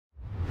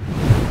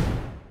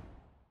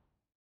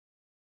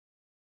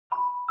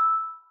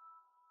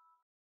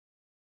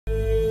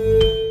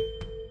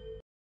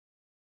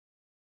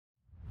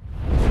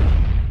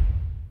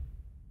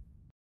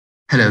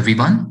Hello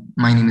everyone,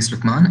 my name is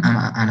Lukman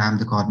and I'm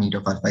the coordinator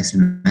of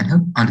Alfaisal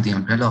MedHub under the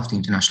umbrella of the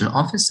International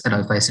Office at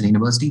Alfaisal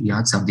University,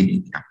 Riyadh, Saudi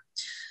Arabia.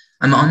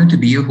 I'm honored to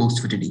be your host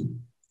for today.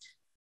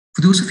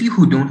 For those of you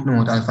who don't know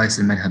what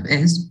Alfaisal MedHub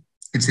is,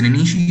 it's an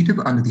initiative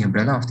under the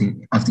umbrella of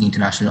the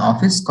International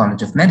Office,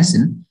 College of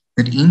Medicine,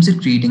 that aims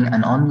at creating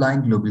an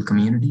online global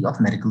community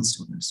of medical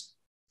students.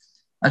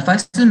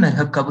 Alfaisal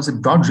MedHub covers a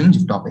broad range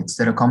of topics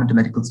that are common to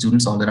medical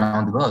students all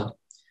around the world.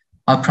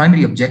 Our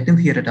primary objective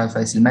here at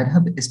Alfaisal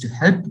MedHub is to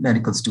help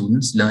medical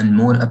students learn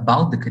more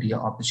about the career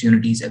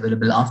opportunities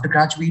available after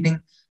graduating,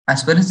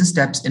 as well as the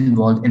steps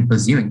involved in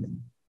pursuing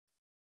them.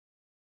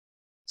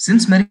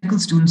 Since medical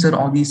students are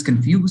always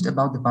confused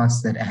about the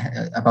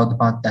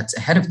path that's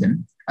ahead of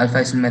them,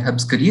 Alfaisal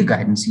MedHub's Career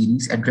Guidance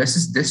series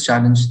addresses this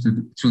challenge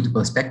through the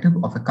perspective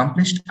of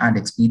accomplished and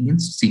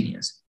experienced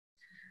seniors.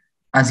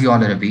 As you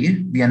all are aware,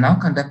 we are now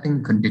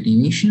conducting a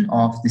continuation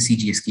of the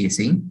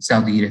CGSKSA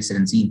Saudi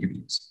Residency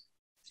interviews.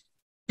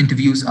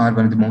 Interviews are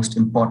one of the most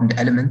important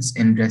elements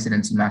in the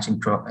residency matching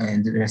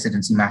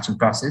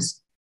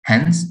process.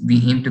 Hence,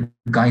 we aim to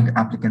guide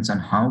applicants on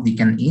how they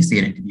can ace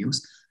their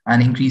interviews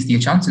and increase their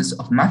chances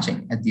of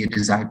matching at their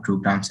desired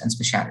programs and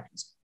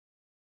specialties.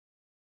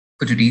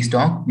 For today's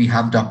talk, we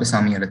have Dr.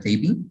 Sami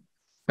Alotaibi.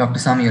 Dr.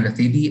 Sami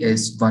Alotaibi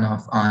is one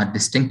of our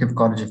distinctive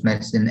College of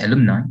Medicine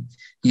alumni.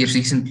 He has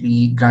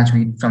recently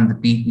graduated from the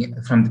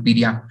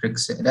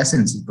Pediatric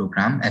residency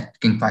program at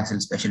King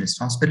Faisal Specialist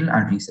Hospital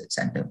and Research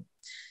Center.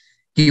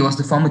 He was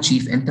the former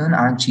chief intern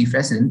and chief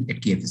resident at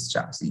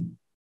KFSHRC.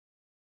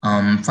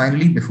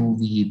 Finally, before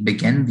we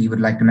begin, we would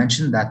like to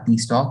mention that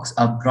these talks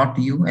are brought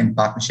to you in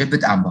partnership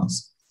with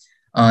Abbas.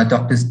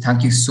 Doctors,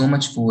 thank you so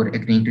much for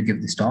agreeing to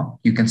give this talk.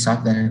 You can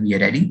start whenever you're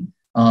ready.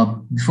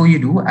 Before you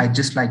do, I'd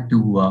just like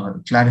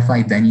to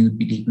clarify when you'd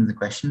be taking the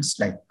questions,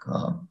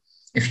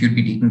 if you'd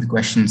be taking the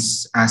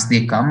questions as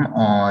they come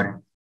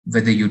or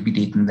whether you'd be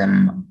taking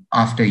them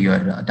after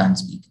you're done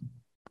speaking.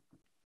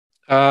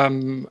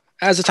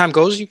 As the time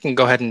goes, you can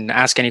go ahead and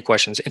ask any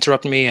questions.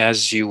 Interrupt me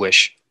as you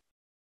wish.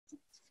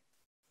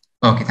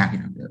 Okay, thank you,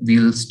 Doctor.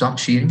 We'll stop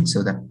sharing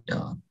so that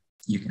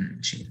you can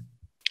share.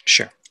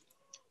 Sure.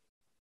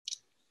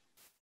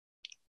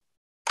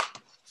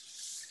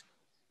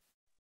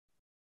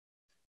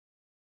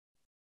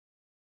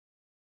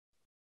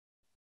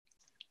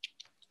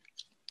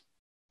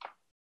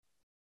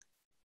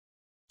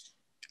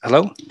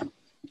 Hello?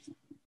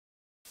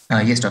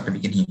 Yes, Doctor, we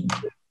can hear you.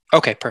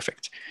 Okay,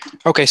 perfect.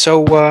 Okay,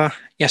 so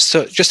yes,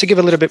 so just to give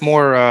a little bit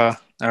more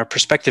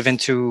perspective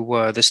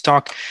into this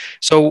talk.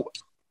 So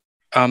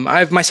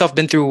I've myself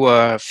been through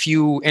a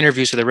few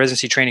interviews for the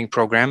residency training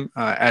program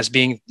as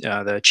being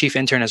the chief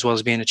intern as well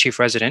as being a chief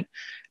resident.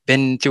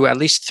 Been through at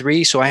least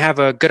 3, so I have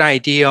a good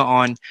idea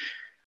on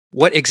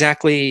what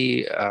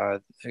exactly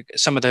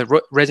some of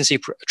the residency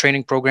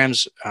training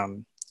programs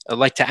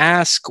like to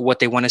ask, what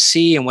they want to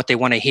see, and what they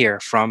want to hear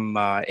from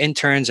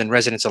interns and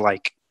residents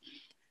alike.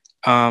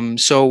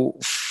 So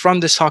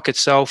from this talk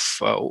itself,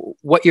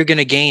 what you're going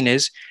to gain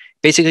is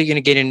basically going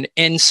to get an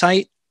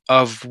insight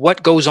of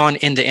what goes on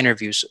in the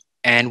interviews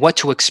and what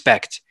to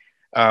expect.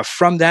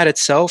 From that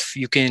itself,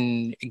 you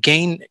can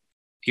gain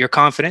your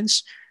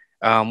confidence,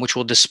 which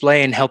will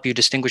display and help you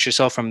distinguish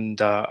yourself from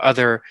the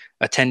other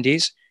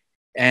attendees.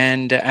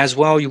 And as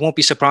well, you won't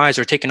be surprised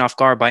or taken off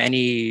guard by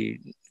any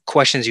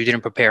questions you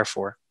didn't prepare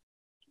for.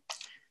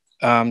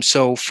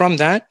 So from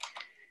that,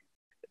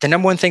 the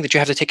number one thing that you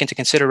have to take into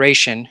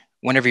consideration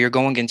whenever you're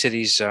going into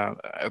these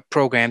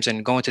programs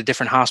and going to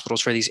different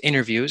hospitals for these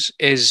interviews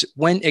is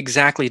when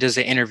exactly does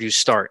the interview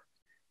start?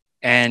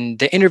 And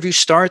the interview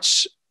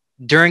starts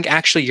during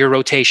actually your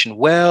rotation,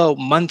 well,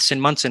 months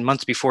and months and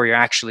months before your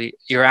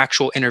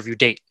actual interview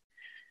date.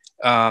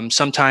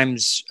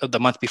 Sometimes the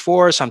month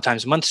before,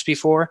 sometimes months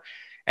before.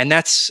 And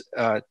that's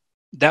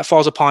that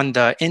falls upon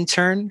the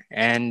intern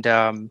and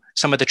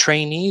some of the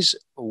trainees,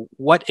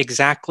 which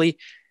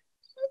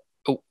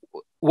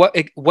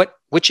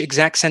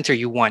exact center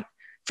you want.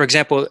 For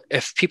example,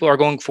 if people are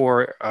going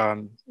for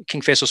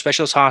King Faisal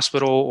Specialist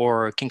Hospital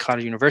or King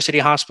Khalid University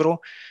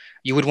Hospital,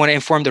 you would want to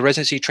inform the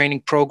residency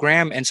training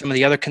program and some of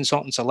the other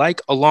consultants alike,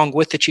 along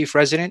with the chief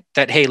resident,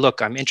 that, hey,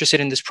 look, I'm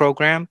interested in this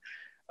program.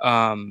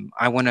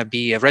 I want to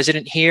be a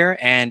resident here,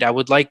 and I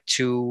would like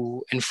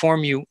to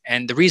inform you.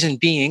 And the reason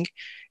being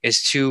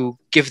is to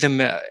give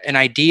them an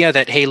idea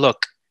that, hey,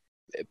 look,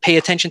 pay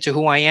attention to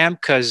who I am,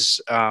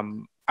 because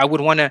I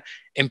would want to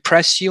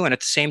impress you, and at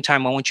the same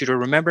time, I want you to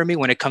remember me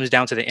when it comes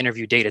down to the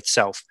interview date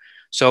itself.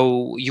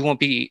 So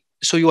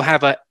you'll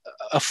have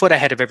a foot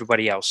ahead of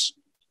everybody else.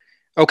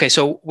 Okay,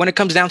 so when it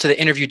comes down to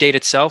the interview date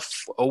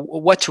itself,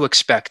 what to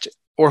expect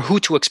or who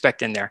to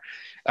expect in there.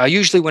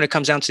 Usually when it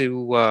comes down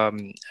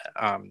to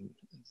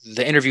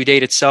the interview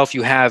date itself,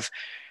 you have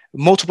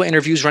multiple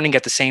interviews running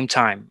at the same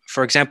time.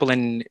 For example,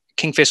 in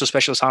King Faisal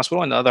Specialist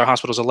Hospital and the other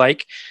hospitals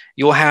alike,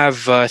 you'll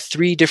have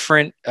 3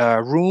 different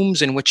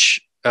rooms in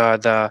which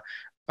the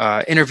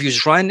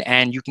interviews run,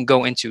 and you can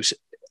go into.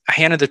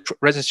 Hannah, the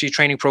residency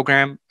training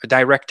program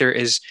director,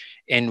 is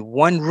in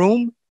one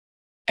room,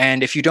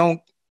 and if you don't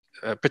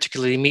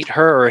particularly meet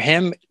her or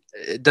him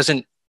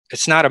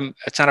it's not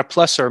a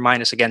plus or a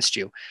minus against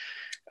you.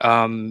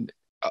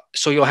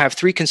 So you'll have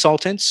 3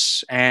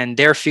 consultants, and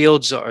their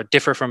fields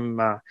differ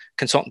from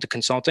consultant to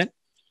consultant.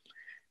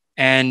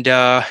 And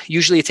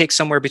usually it takes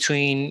somewhere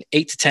between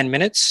 8 to 10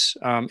 minutes.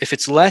 If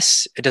it's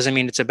less, it doesn't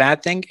mean it's a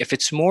bad thing. If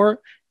it's more,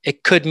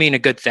 it could mean a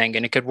good thing,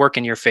 and it could work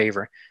in your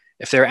favor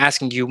if they're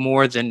asking you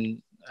more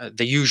than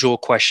the usual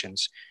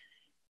questions.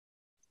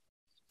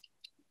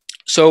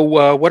 So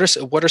what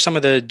are some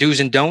of the do's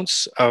and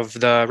don'ts of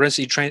the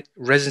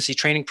residency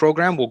training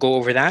program? We'll go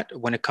over that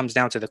when it comes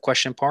down to the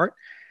question part.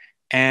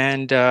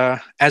 And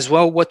as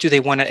well, what do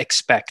they want to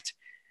expect?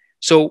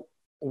 So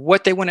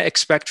what they want to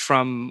expect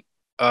from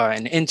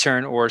an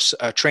intern or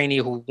a trainee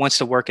who wants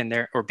to work in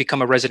there or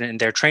become a resident in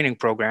their training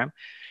program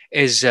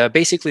is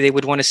basically they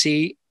would want to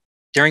see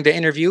during the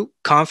interview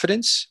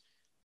confidence,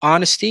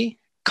 honesty,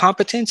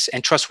 competence,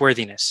 and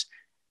trustworthiness.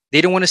 They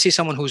don't want to see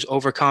someone who's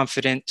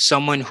overconfident,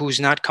 someone who's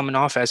not coming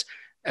off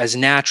as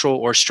natural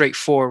or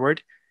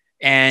straightforward.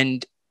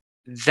 And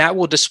that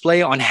will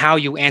display on how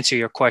you answer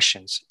your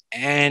questions.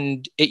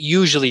 And it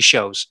usually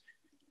shows.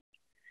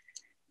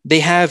 They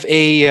have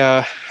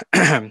a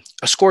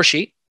score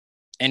sheet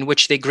in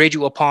which they grade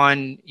you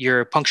upon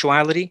your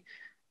punctuality,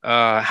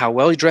 how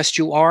well dressed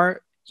you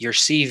are, your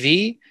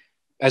CV,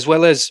 as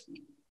well as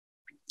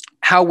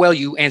how well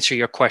you answer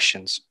your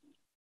questions.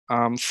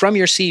 From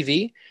your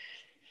CV,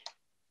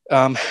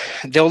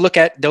 they'll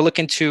look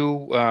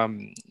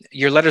into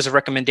your letters of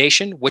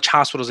recommendation, which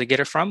hospitals they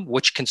get it from,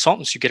 which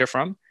consultants you get it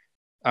from.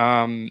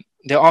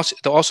 They'll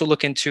also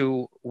look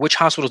into which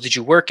hospitals did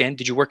you work in?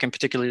 Did you work in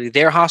particularly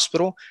their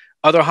hospital,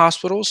 other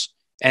hospitals?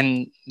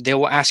 And they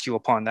will ask you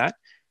upon that.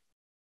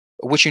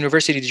 Which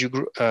university did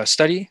you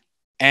study?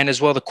 And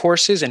as well the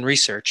courses and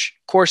research.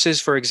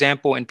 Courses, for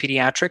example, in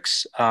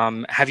pediatrics,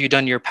 have you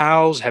done your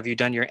PALS? Have you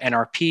done your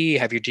NRP?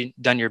 Have you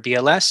done your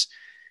BLS?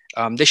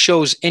 This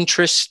shows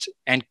interest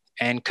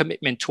and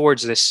commitment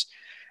towards this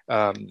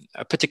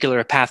a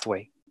particular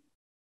pathway.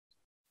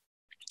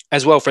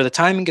 As well, for the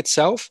timing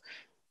itself,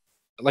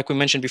 like we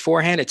mentioned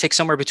beforehand, it takes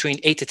somewhere between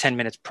 8 to 10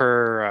 minutes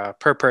per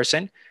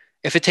person.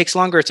 If it takes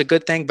longer, it's a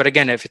good thing. But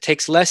again, if it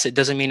takes less, it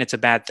doesn't mean it's a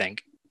bad thing.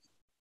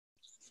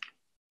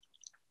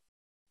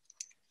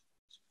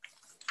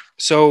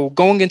 So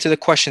going into the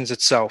questions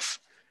itself.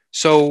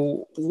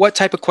 So what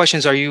type of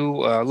questions are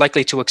you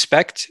likely to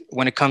expect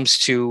when it comes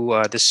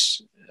to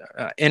this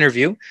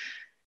interview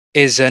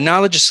is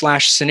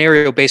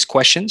knowledge/scenario-based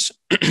questions,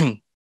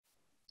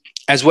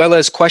 as well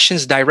as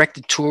questions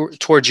directed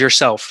towards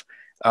yourself.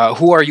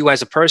 Who are you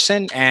as a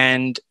person?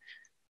 And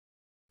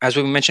as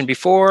we mentioned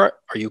before,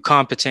 are you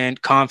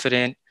competent,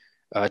 confident,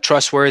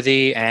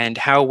 trustworthy, and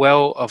how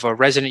well of a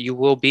resident you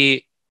will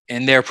be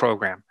in their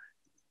program?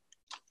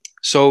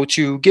 So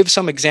to give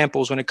some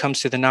examples when it comes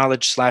to the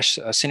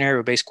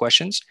knowledge/scenario-based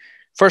questions,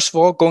 first of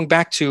all, going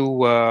back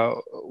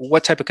to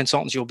what type of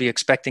consultants you'll be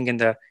expecting in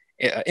the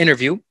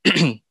interview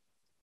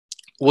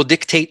will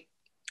dictate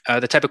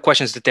the type of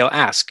questions that they'll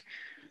ask.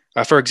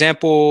 For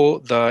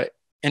example, the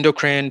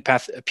endocrine,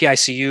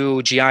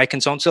 PICU, GI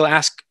consultants, they'll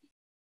ask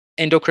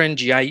endocrine,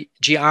 GI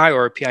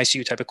or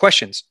PICU type of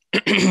questions.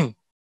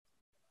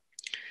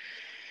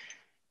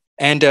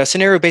 And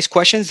scenario-based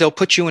questions, they'll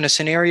put you in a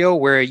scenario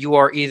where you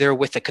are either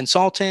with a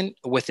consultant,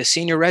 with a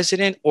senior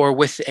resident, or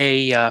with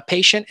a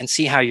patient and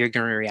see how you're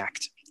going to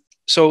react.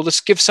 So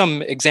let's give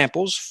some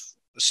examples,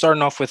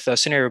 starting off with a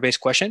scenario-based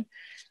question.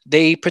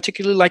 They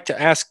particularly like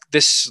to ask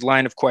this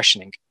line of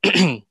questioning.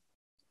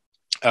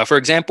 For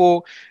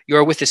example,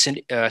 you're with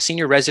a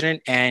senior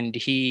resident and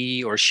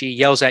he or she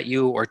yells at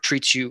you or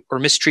treats you or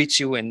mistreats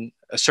you in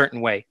a certain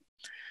way.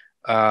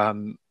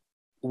 Another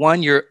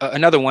one,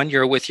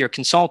 you're with your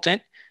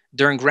consultant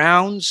during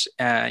rounds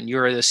and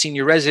you're the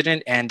senior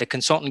resident and the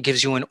consultant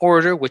gives you an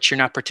order which you're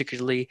not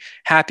particularly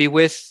happy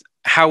with.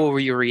 How will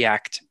you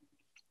react?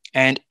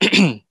 And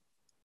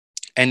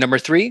and number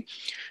 3,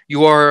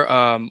 you are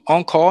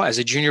on call as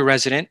a junior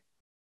resident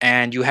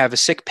and you have a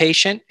sick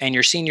patient and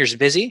your senior's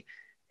busy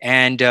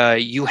and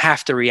you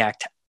have to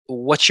react.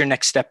 What's your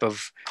next step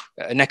of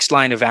next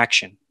line of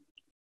action?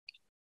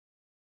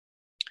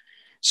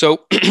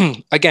 So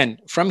again,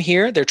 from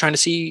here, they're trying to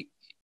see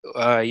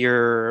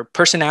your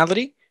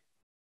personality.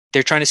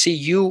 They're trying to see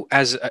you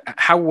as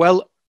how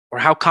well or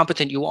how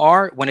competent you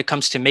are when it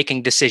comes to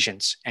making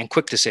decisions and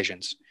quick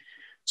decisions.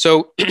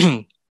 So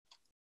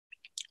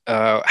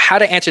how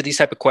to answer these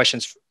type of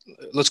questions.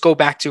 Let's go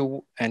back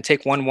to and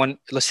take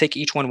let's take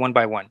each one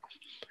by one.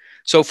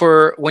 So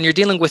for when you're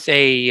dealing with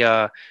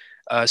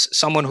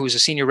someone who's a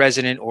senior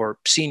resident or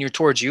senior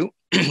towards you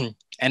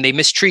and they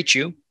mistreat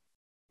you,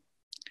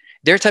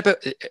 their type of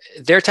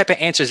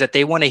answers that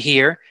they want to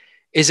hear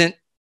isn't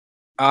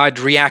I'd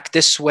react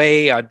this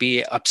way, I'd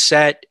be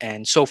upset,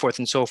 and so forth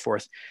and so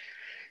forth.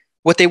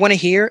 What they want to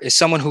hear is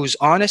someone who's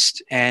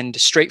honest and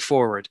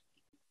straightforward.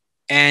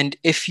 And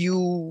if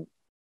you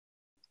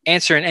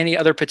answer in any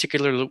other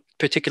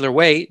particular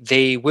way,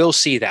 they will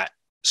see that.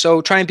 So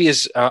try and be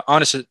as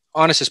honest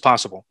as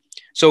possible.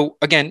 So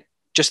again,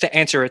 just to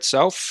answer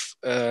itself,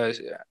 and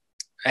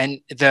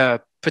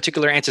the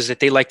particular answers that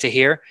they like to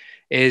hear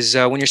is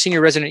when your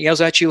senior resident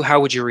yells at you, how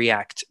would you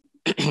react?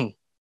 The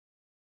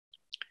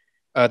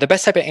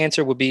best type of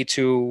answer would be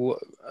to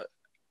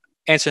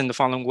answer in the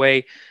following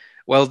way.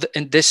 Well,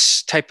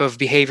 this type of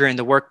behavior in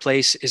the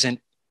workplace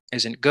isn't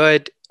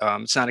good.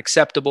 It's not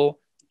acceptable.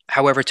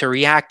 However, to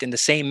react in the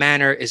same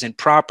manner isn't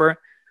proper.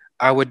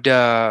 I would,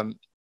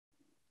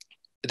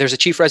 there's a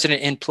chief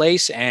resident in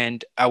place,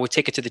 and I would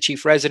take it to the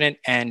chief resident,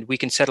 and we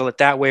can settle it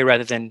that way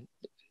rather than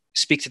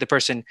speak to the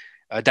person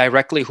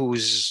directly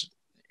who's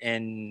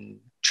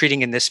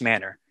treating in this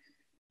manner.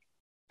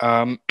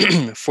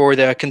 For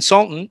the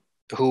consultant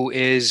who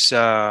is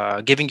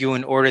giving you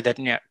an order that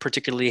you're not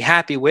particularly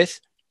happy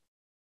with,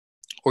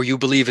 or you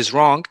believe is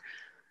wrong,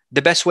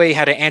 the best way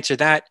how to answer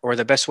that, or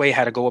the best way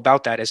how to go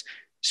about that, is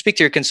speak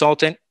to your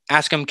consultant,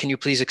 ask them, can you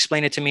please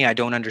explain it to me? I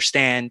don't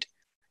understand.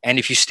 And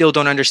if you still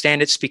don't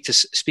understand it,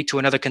 speak to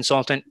another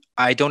consultant.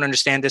 I don't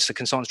understand this. The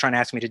consultant's trying to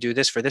ask me to do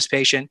this for this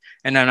patient,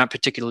 and I'm not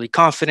particularly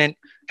confident.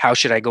 How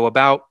should I go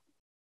about?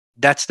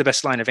 That's the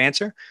best line of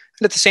answer.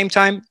 And at the same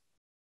time,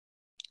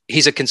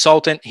 he's a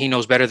consultant. He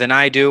knows better than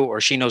I do,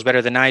 or she knows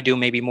better than I do,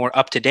 maybe more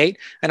up to date.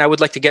 And I would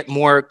like to get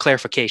more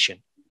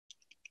clarification.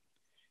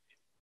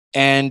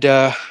 And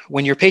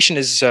when your patient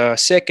is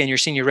sick and your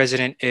senior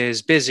resident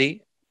is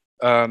busy,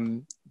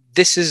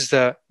 this is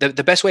the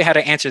best way how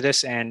to answer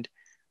this. And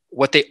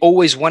what they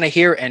always want to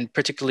hear, and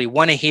particularly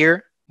want to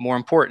hear, more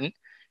important,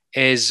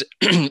 is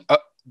an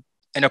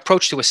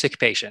approach to a sick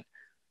patient.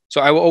 So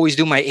I will always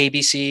do my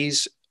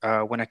ABCs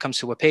when it comes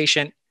to a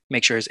patient,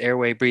 make sure his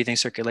airway, breathing,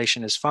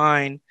 circulation is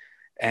fine.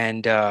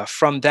 And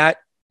from that,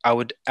 I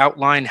would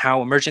outline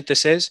how emergent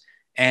this is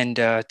and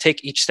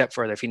take each step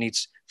further. If he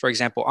needs, for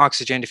example,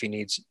 oxygen, if he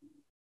needs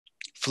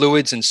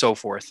fluids and so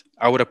forth,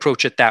 I would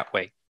approach it that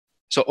way.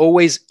 So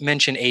always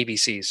mention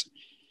ABCs.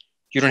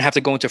 You don't have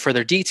to go into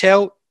further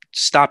detail.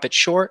 Stop it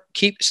short.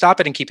 Stop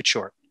it and keep it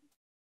short.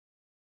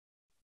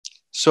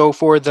 So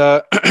for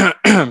the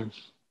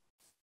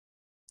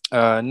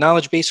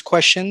knowledge-based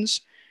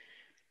questions,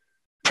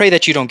 pray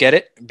that you don't get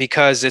it,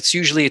 because it's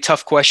usually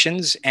tough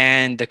questions,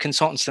 and the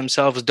consultants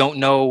themselves don't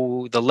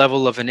know the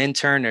level of an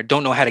intern, or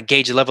don't know how to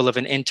gauge the level of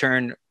an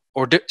intern,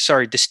 or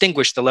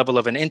distinguish the level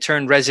of an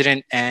intern,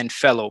 resident, and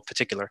fellow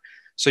particular.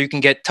 So you can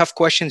get tough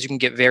questions, you can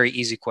get very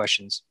easy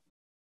questions,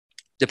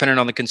 depending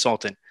on the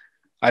consultant.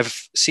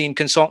 I've seen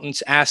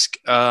consultants ask,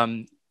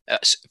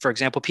 for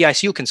example,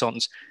 PICU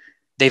consultants,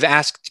 they've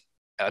asked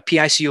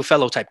PICU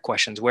fellow type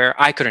questions where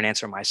I couldn't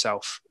answer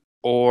myself.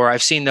 Or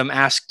I've seen them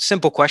ask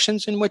simple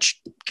questions in which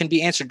can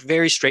be answered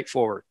very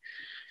straightforward.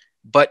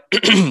 But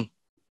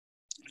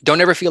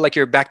don't ever feel like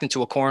you're backed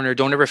into a corner.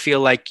 Don't ever feel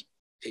like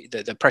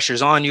the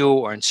pressure's on you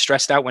or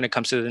stressed out when it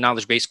comes to the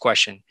knowledge-based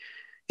question.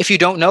 If you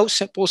don't know,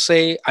 simple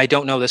say, I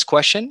don't know this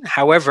question.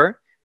 However,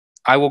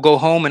 I will go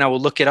home and I will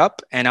look it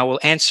up and I will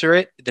answer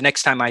it the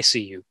next time I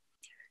see you.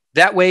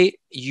 That way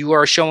you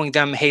are showing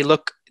them, hey,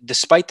 look,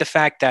 despite the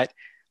fact that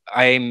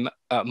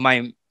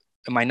my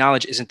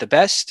knowledge isn't the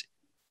best,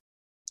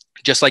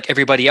 just like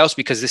everybody else,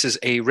 because this is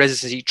a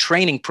residency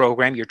training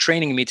program, you're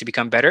training me to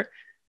become better.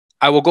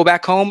 I will go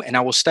back home and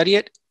I will study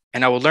it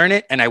and I will learn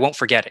it and I won't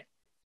forget it.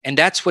 And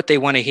that's what they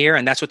want to hear.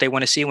 And that's what they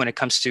want to see when it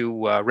comes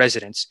to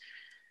residents.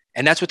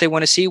 And that's what they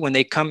want to see when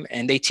they come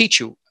and they teach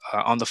you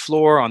on the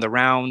floor, on the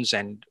rounds,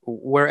 and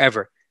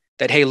wherever,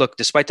 that, hey, look,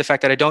 despite the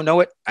fact that I don't know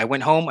it, I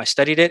went home, I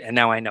studied it, and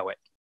now I know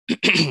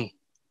it.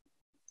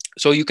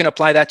 So you can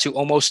apply that to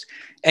almost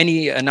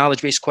any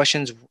knowledge-based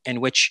questions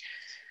in which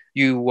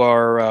you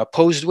are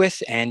posed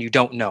with and you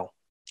don't know.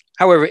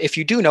 However, if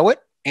you do know it,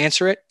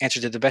 answer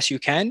to the best you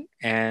can,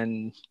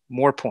 and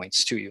more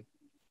points to you.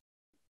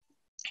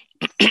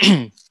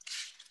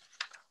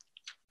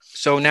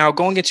 So now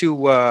going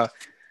into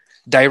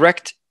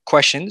direct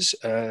questions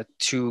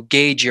to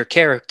gauge your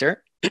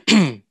character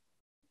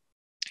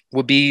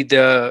would be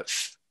the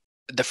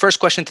first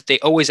question that they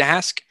always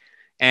ask,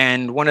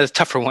 and one of the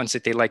tougher ones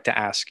that they like to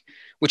ask,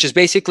 which is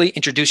basically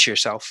introduce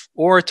yourself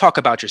or talk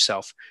about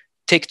yourself.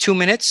 Take 2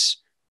 minutes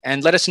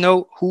and let us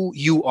know who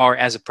you are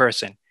as a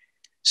person.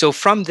 So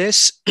from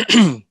this,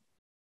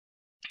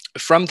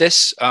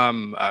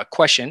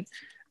 question,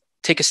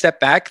 take a step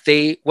back.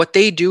 What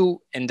they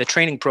do in the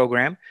training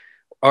program,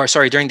 or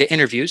sorry, during the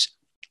interviews,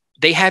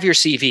 they have your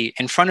CV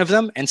in front of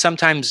them and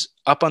sometimes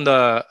up on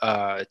the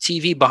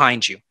TV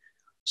behind you.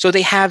 So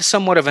they have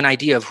somewhat of an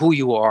idea of who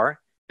you are.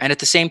 And at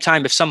the same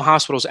time, if some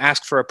hospitals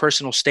ask for a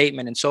personal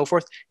statement and so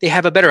forth, they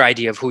have a better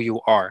idea of who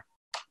you are.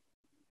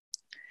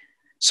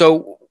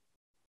 So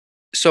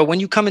when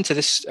you come into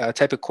this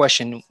type of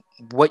question,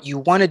 what you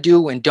want to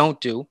do and don't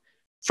do,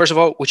 first of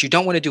all, what you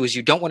don't want to do is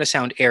you don't want to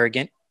sound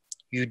arrogant.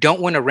 You don't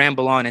want to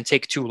ramble on and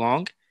take too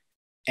long,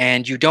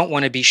 and you don't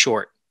want to be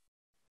short.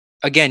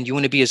 Again, you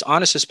want to be as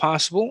honest as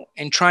possible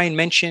and try and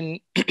mention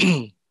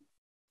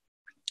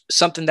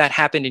something that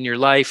happened in your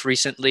life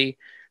recently,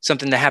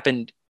 something that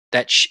happened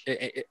that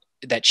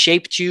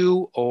shaped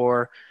you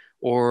or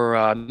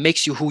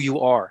makes you who you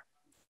are,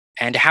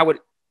 and how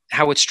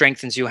it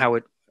strengthens you, how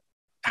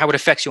it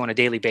affects you on a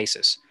daily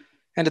basis.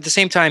 And at the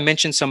same time,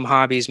 mention some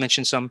hobbies,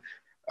 mention some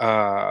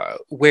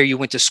where you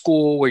went to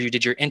school, where you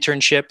did your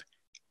internship.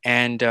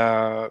 And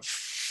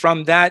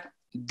from that,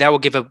 that will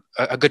give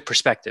a good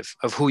perspective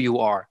of who you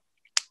are.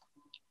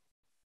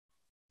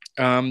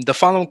 The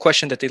following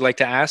question that they'd like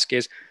to ask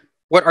is,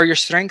 what are your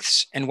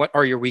strengths and what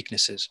are your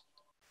weaknesses?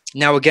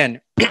 Now,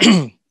 again,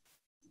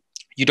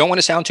 you don't want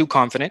to sound too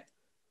confident.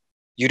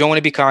 You don't want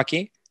to be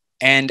cocky.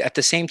 And at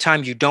the same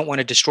time, you don't want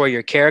to destroy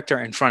your character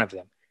in front of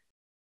them.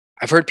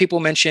 I've heard people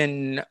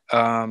mention,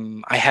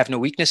 I have no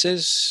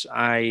weaknesses.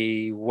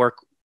 I'm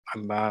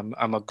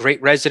a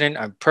great resident.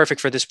 I'm perfect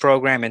for this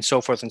program, and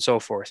so forth and so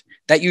forth.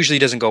 That usually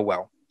doesn't go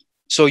well.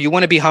 So you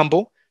want to be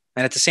humble,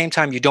 and at the same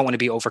time, you don't want to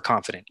be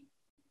overconfident.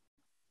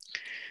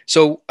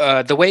 So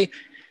the way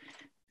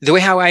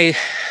how I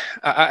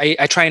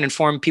try and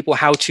inform people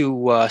how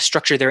to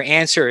structure their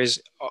answers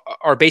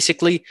are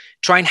basically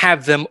try and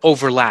have them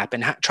overlap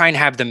and try and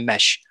have them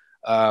mesh.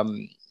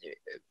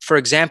 For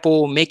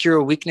example, make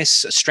your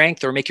weakness a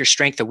strength or make your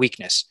strength a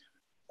weakness.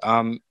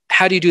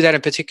 How do you do that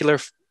in particular?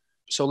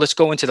 So let's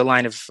go into the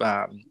line of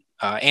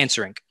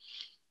answering,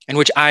 in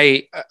which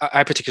I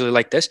particularly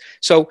like this.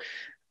 So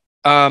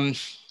I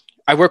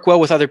work well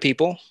with other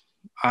people.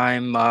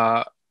 I'm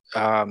a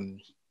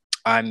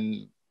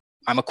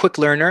quick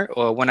learner.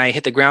 When I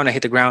hit the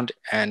ground,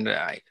 and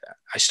I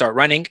start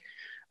running.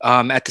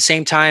 At the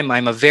same time,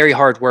 I'm a very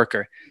hard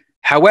worker.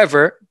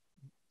 However,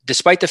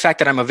 despite the fact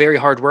that I'm a very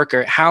hard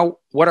worker,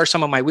 what are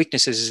some of my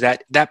weaknesses is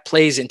that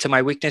plays into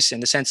my weakness in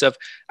the sense of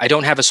I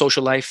don't have a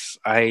social life.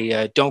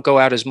 I don't go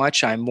out as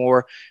much. I'm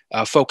more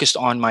focused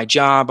on my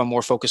job. I'm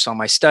more focused on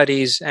my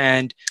studies,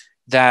 and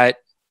that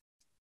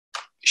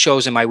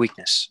shows in my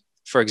weakness,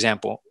 for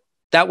example.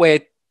 That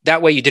way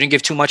you didn't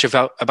give too much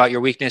about your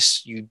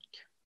weakness.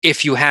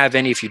 If you have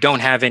any, if you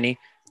don't have any.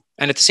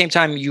 And at the same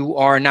time, you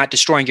are not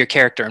destroying your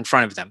character in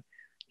front of them.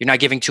 You're not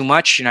giving too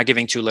much. You're not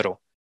giving too little.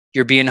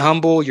 You're being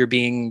humble. You're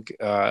being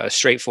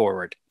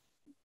straightforward.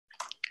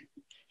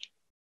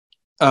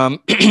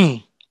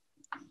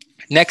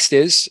 Next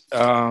is,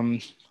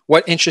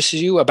 what interests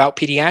you about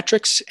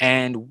pediatrics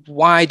and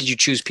why did you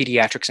choose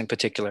pediatrics in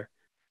particular?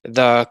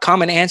 The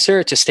common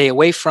answer to stay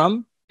away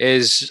from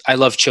is I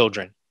love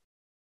children,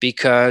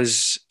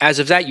 because as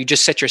of that, you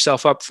just set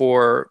yourself up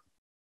for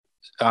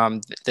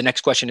the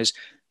next question is,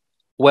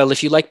 well,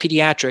 if you like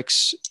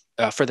pediatrics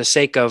for the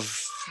sake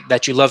of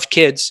that you love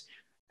kids,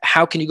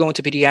 how can you go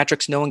into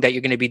pediatrics knowing that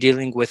you're going to be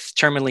dealing with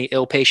terminally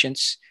ill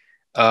patients,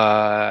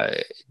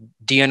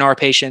 DNR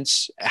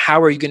patients?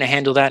 How are you going to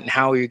handle that? And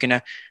how are you going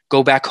to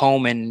go back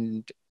home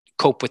and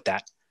cope with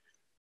that?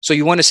 So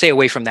you want to stay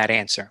away from that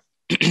answer.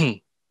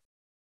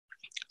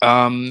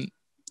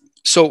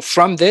 So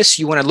from this,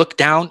 you want to look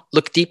down,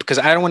 look deep, because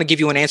I don't want to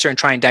give you an answer and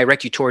try and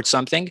direct you towards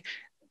something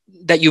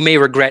that you may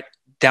regret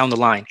down the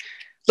line.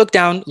 Look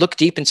down, look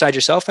deep inside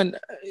yourself, and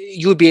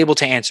you would be able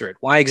to answer it.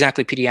 Why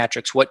exactly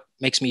pediatrics? What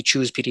makes me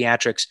choose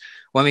pediatrics?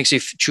 What makes you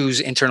choose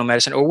internal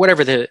medicine, or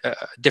whatever the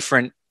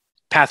different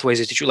pathways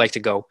that you like to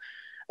go?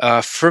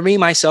 For me,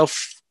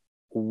 myself,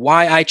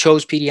 why I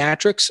chose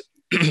pediatrics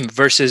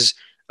versus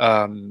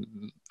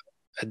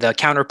the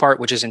counterpart,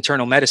 which is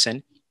internal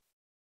medicine,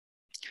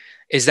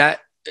 is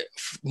that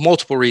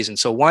multiple reasons.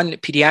 So one,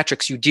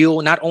 pediatrics, you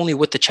deal not only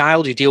with the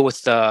child, you deal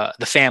with the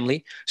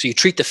family. So you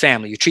treat the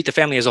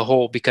family as a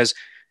whole, because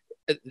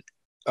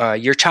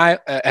your child,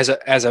 as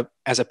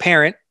a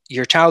parent,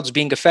 your child's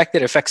being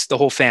affected affects the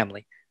whole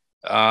family.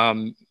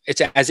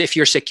 It's as if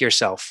you're sick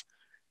yourself.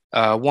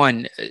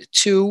 One.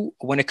 Two,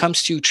 when it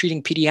comes to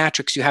treating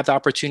pediatrics, you have the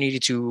opportunity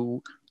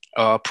to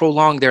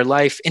prolong their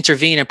life,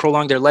 intervene and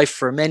prolong their life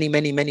for many,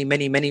 many, many,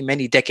 many, many,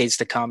 many decades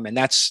to come. And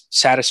that's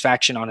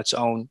satisfaction on its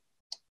own,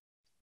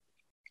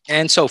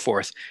 and so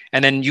forth.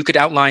 And then you could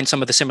outline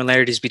some of the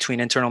similarities between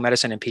internal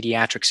medicine and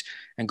pediatrics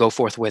and go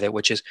forth with it,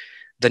 which is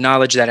the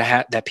knowledge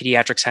that that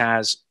pediatrics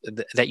has,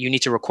 that you need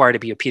to require to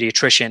be a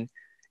pediatrician,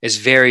 is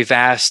very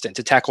vast. And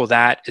to tackle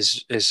that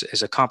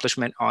is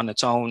accomplishment on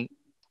its own,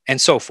 and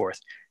so forth.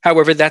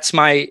 However, that's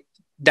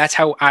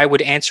how I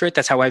would answer it.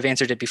 That's how I've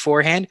answered it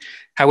beforehand.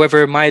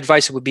 However, my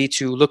advice would be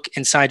to look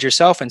inside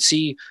yourself and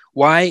see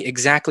why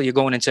exactly you're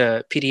going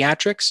into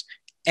pediatrics,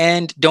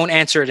 and don't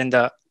answer it in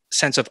the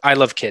sense of I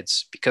love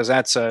kids, because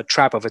that's a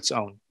trap of its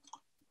own.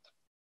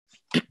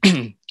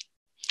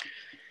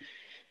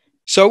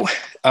 So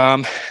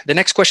the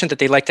next question that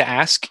they like to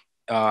ask,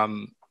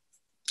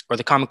 or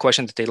the common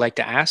question that they like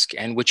to ask,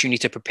 and which you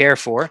need to prepare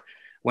for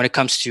when it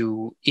comes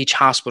to each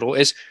hospital,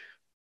 is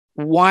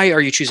why are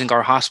you choosing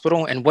our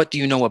hospital, and what do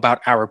you know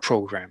about our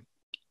program?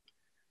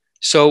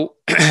 So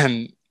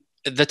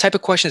the type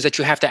of questions that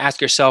you have to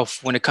ask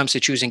yourself when it comes to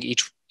choosing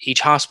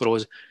each hospital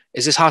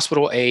is this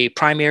hospital a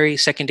primary,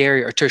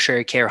 secondary, or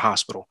tertiary care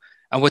hospital?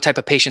 And what type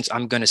of patients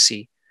I'm going to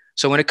see?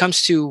 So when it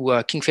comes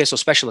to King Faisal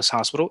Specialist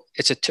Hospital,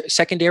 it's a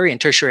secondary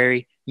and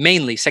tertiary,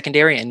 mainly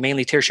secondary and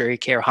mainly tertiary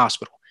care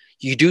hospital.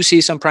 You do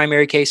see some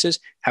primary cases.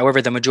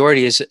 However, the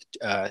majority is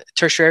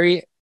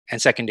tertiary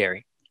and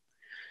secondary.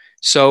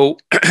 So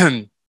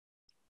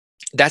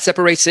that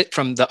separates it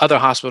from the other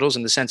hospitals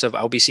in the sense of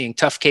I'll be seeing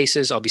tough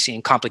cases, I'll be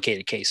seeing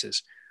complicated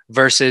cases,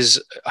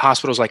 versus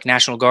hospitals like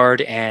National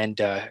Guard and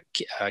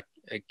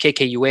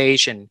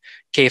KKUH and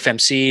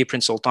KFMC,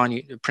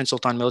 Prince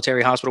Sultan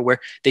Military Hospital, where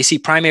they see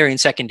primary and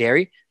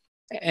secondary,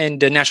 and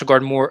the National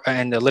Guard more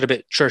and a little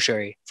bit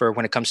tertiary for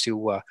when it comes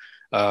to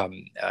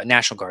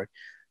National Guard.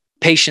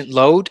 Patient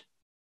load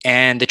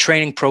and the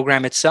training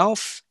program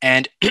itself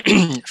and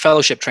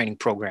fellowship training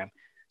program.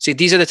 See,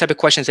 these are the type of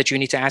questions that you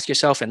need to ask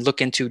yourself and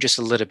look into just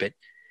a little bit.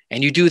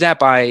 And you do that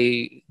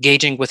by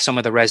gauging with some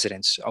of the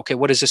residents. Okay,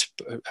 what is this?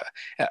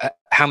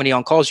 How many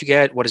on-calls you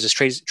get? What is this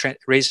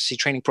residency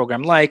training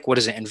program like? What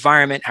is the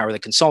environment? How are the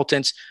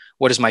consultants?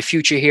 What is my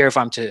future here if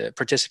I'm to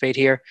participate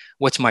here?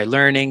 What's my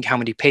learning? How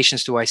many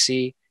patients do I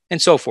see?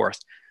 And so forth.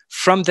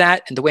 From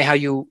that, and the way how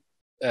you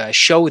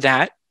show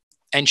that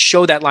and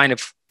show that line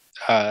of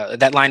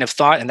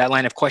thought and that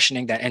line of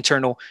questioning, that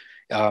internal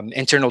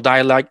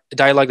dialogue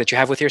that you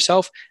have with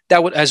yourself,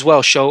 that would as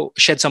well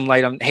shed some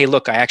light on, hey,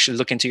 look, I actually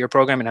look into your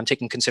program and I'm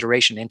taking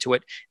consideration into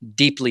it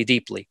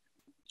deeply.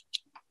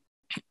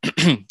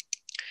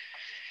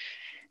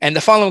 And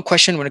the following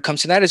question when it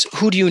comes to that is,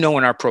 who do you know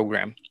in our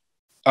program?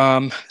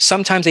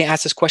 Sometimes they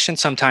ask this question,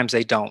 sometimes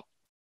they don't.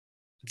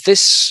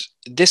 This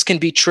can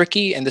be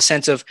tricky in the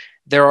sense of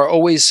there are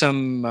always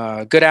some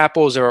good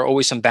apples, there are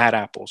always some bad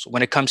apples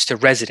when it comes to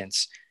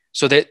residents.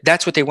 So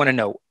that's what they want to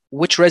know.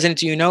 Which resident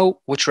do you know?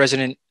 Which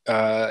resident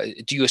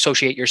do you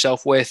associate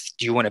yourself with?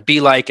 Do you want to be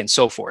like, and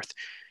so forth?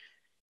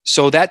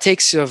 So how can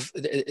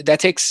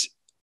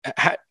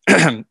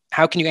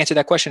you answer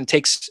that question? It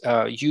takes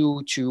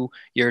you to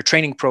your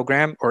training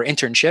program or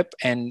internship,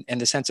 and in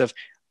the sense of,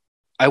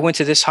 I went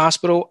to this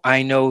hospital,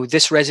 I know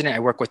this resident, I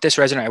work with this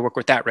resident, I work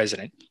with that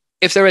resident.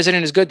 If the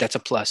resident is good, that's a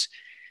plus.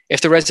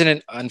 If the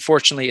resident,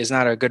 unfortunately, is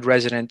not a good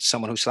resident,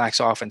 someone who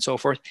slacks off and so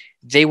forth,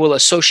 they will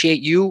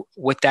associate you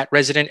with that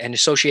resident and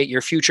associate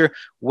your future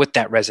with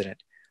that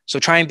resident. So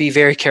try and be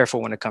very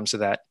careful when it comes to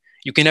that.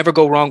 You can never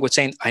go wrong with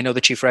saying, I know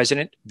the chief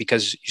resident,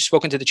 because you've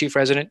spoken to the chief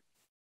resident,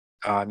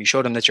 you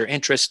showed them that you're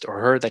interested, or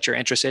her that you're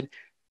interested,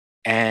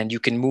 and you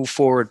can move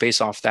forward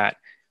based off that.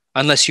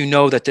 Unless you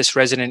know that this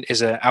resident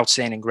is an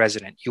outstanding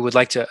resident, you would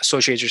like to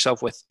associate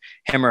yourself with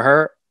him or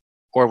her,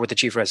 or with the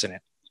chief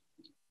resident.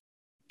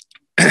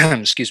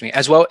 Excuse me.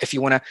 As well, if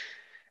you want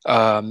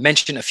to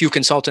mention a few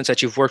consultants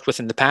that you've worked with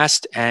in the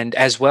past, and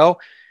as well,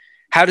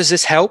 how does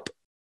this help?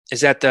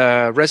 Is that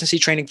the residency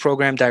training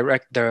program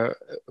director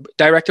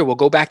will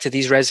go back to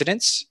these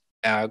residents,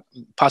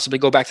 possibly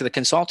go back to the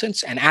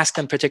consultants, and ask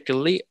them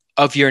particularly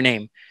of your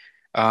name.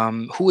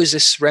 Who is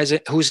this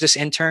resident? Who is this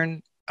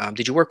intern?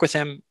 Did you work with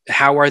him?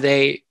 How are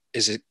they?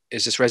 Is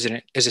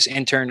this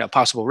intern a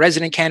possible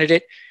resident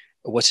candidate?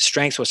 What's his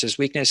strengths? What's his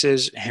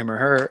weaknesses? Him or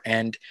her?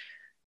 And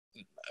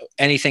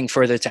anything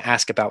further to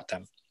ask about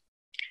them.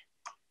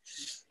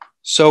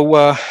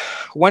 So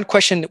one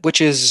question which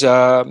is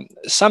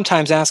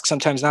sometimes asked,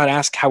 sometimes not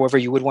asked, however,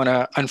 you would want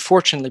to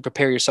unfortunately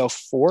prepare yourself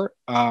for,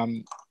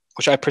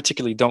 which I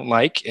particularly don't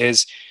like,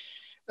 is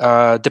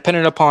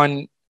dependent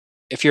upon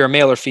if you're a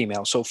male or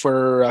female. So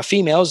for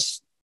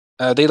females,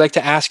 they like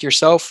to ask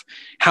yourself,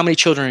 how many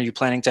children are you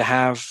planning to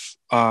have?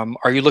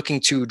 Are you looking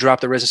to drop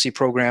the residency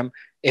program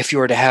if you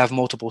were to have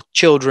multiple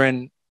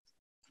children?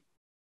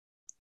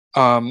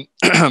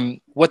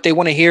 What they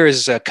want to hear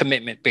is a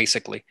commitment,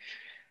 basically.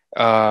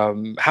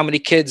 How many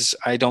kids?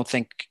 I don't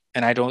think,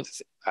 and I don't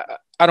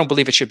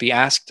believe it should be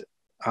asked.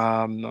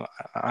 I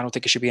don't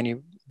think it should be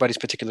anybody's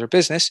particular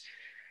business.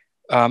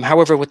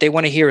 However, what they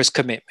want to hear is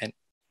commitment.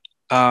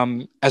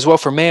 As well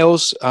for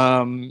males,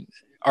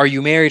 are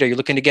you married? Are you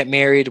looking to get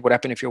married? What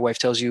happens if your wife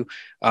tells you,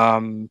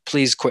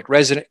 please quit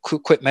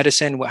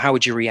medicine? How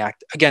would you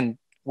react? Again,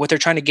 what they're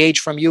trying to gauge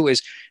from you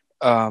is,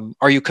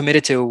 are you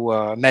committed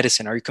to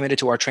medicine? Are you committed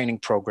to our training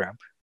program?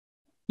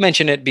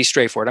 Mention it, be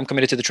straightforward. I'm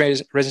committed to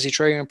the residency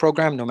training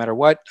program no matter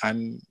what.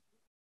 I'm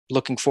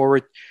looking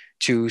forward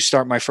to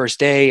start my first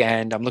day,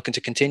 and I'm looking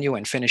to continue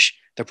and finish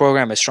the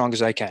program as strong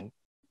as I can.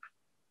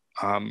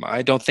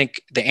 I don't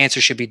think the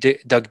answer should be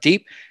dug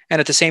deep. And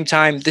at the same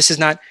time, this is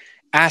not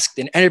asked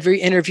in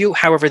every interview.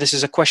 However, this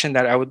is a question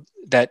that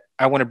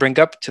I want to bring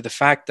up to the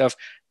fact of,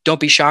 don't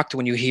be shocked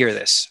when you hear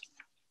this.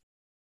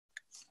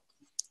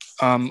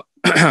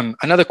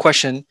 Another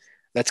question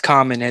that's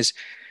common is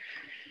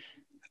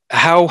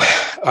so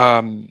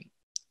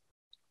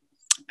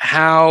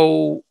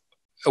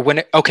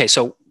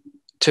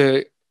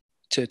to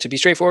be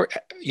straightforward,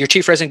 your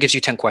chief resident gives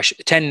you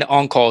 10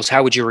 on-calls.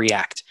 How would you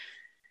react?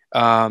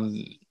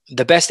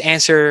 The best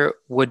answer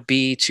would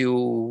be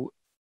to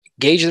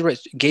gauge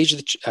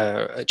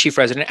the chief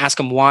resident, ask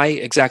them, why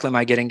exactly am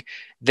I getting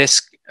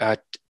this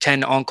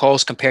 10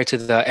 on-calls compared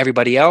to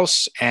everybody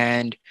else,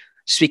 and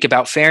speak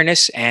about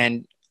fairness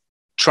and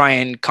try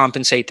and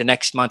compensate the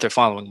next month or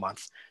following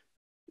month.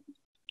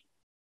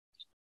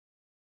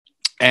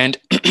 And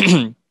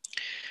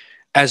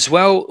as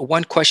well,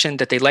 one question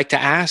that they like to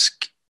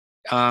ask,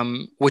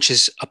 which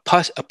is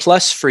a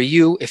plus for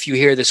you if you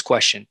hear this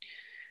question: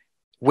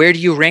 where do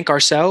you rank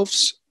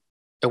ourselves?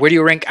 Or where do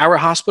you rank our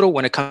hospital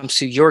when it comes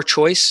to your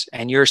choice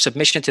and your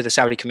submission to the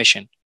Saudi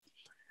Commission?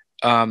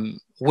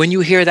 when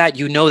you hear that,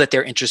 you know that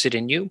they're interested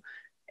in you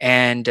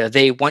and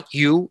they want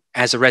you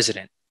as a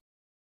resident.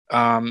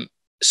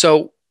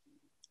 So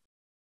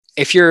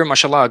if you're,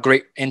 mashallah, a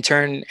great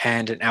intern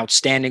and an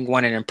outstanding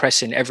one and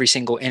impressed in every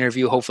single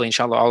interview, hopefully,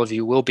 inshallah, all of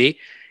you will be,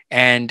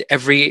 and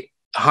every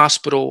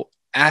hospital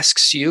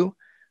asks you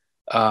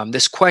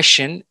this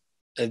question,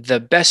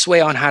 the best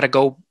way on how to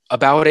go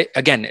about it,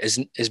 again,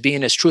 is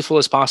being as truthful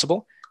as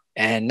possible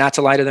and not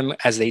to lie to them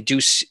as they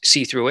do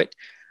see through it,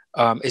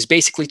 is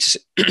basically to,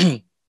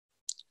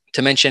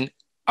 to mention,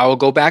 I will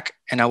go back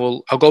and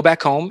I'll go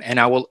back home and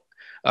I will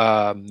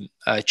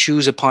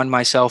choose upon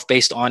myself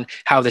based on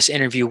how this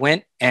interview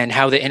went and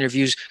how the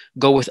interviews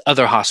go with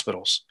other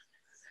hospitals.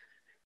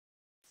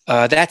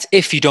 That's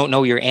if you don't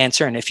know your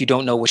answer and if you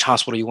don't know which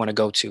hospital you want to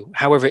go to.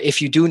 However,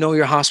 if you do know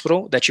your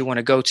hospital that you want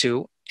to go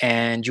to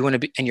and you want to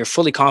be, and you're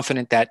fully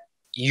confident that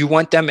you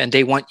want them and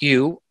they want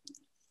you,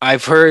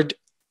 I've heard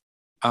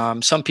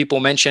some people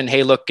mention,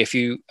 hey, look,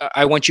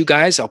 I want you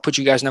guys, I'll put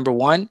you guys number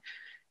one.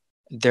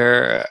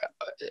 Their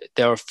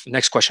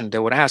next question they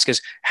would ask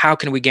is, how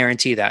can we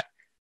guarantee that?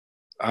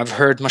 I've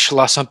heard,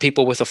 mashallah, some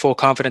people with a full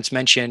confidence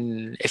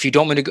mention, if you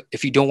don't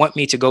want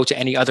me to go to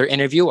any other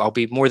interview, I'll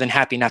be more than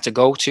happy not to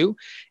go to.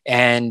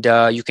 And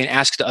you can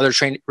ask the other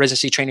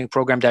residency training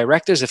program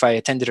directors if I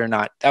attended or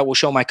not. That will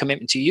show my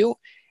commitment to you.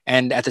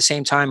 And at the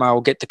same time, I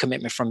will get the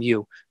commitment from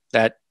you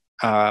that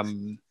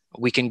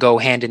we can go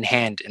hand in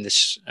hand in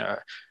this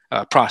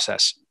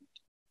process.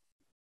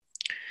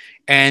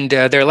 And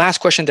their last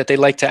question that they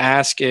like to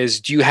ask is,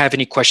 do you have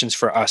any questions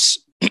for us?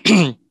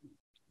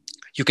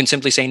 You can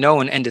simply say no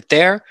and end it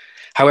there.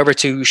 However,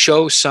 to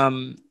show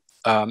some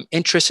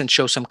interest and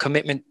show some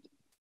commitment,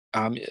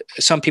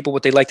 some people,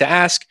 what they like to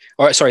ask,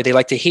 or sorry, they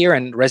like to hear,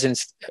 and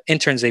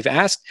interns they've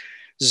asked,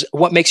 is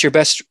what makes your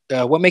best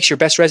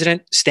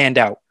resident stand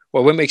out?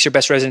 Or what makes your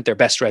best resident their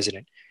best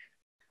resident?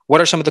 What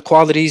are some of the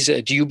qualities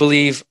do you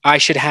believe I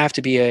should have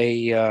to be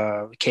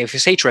a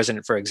KFSH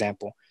resident, for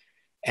example?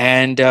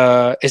 And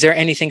is there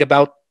anything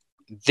about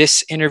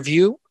this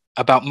interview,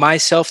 about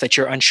myself, that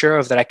you're unsure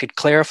of that I could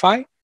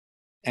clarify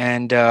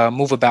and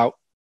move about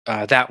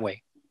that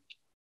way?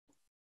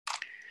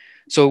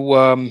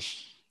 So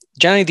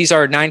generally, these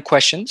are 9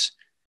 questions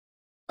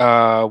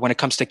when it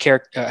comes to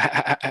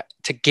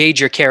to gauge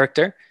your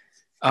character.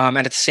 And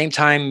at the same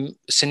time,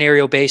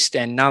 scenario-based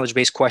and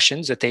knowledge-based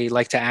questions that they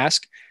like to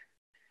ask.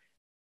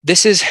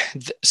 This is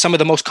some of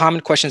the most common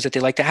questions that they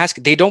like to ask.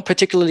 They don't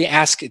particularly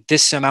ask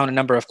this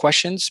number of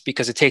questions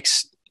because it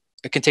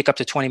can take up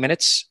to 20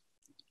 minutes.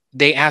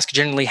 They ask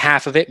generally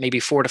half of it, maybe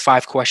 4 to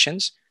 5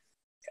 questions,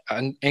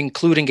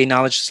 including a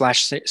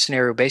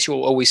knowledge/scenario base. You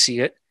will always see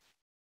it.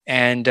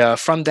 And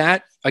from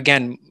that,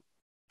 again,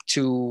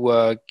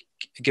 to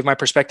give my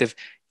perspective,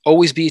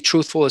 always be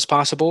truthful as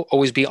possible,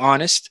 always be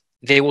honest.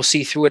 They will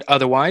see through it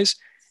otherwise.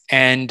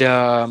 And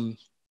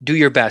do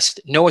your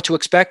best, know what to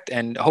expect.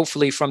 And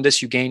hopefully from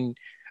this, you gain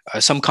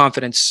some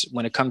confidence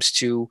when it comes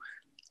to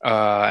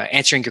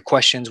answering your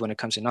questions, when it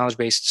comes to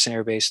knowledge-based,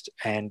 scenario-based,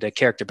 and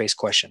character-based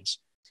questions.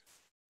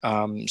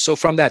 So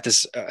from that,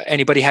 does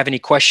anybody have any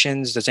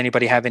questions? Does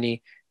anybody have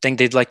anything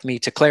they'd like me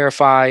to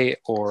clarify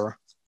or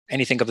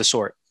anything of the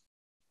sort?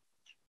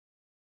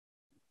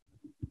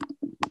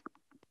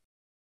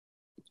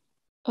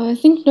 I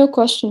think no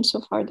questions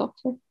so far,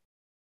 Doctor.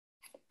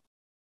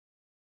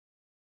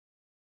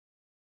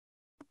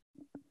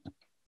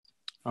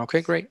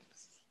 Okay, great.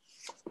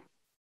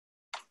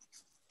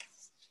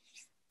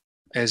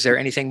 Is there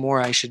anything more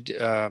I should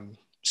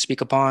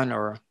speak upon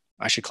or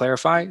I should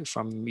clarify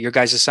from your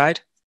guys'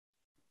 side?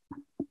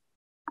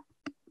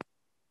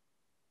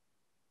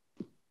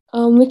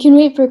 We can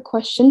wait for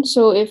questions.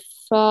 So if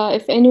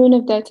any one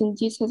of the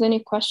attendees has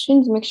any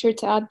questions, make sure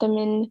to add them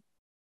in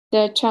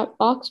the chat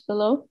box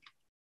below.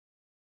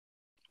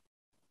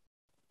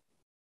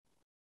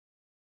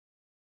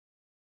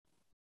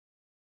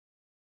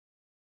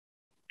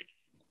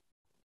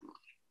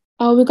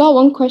 We got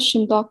one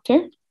question,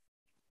 Doctor.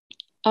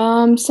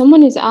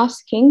 Someone is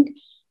asking,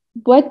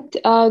 what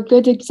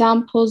good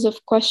examples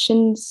of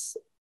questions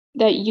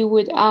that you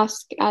would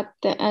ask at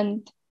the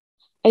end?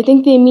 I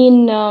think they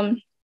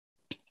mean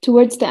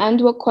towards the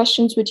end, what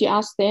questions would you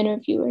ask the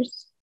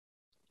interviewers?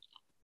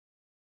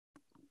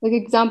 Like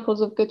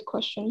examples of good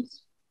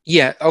questions.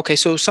 Yeah, okay.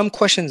 So some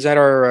questions that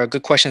are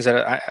good questions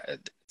that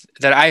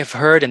I have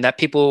heard and that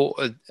people,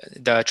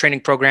 the training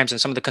programs and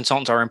some of the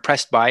consultants are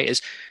impressed by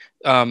is,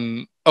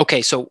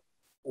 okay, so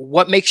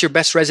what makes your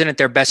best resident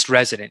their best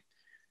resident?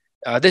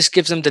 This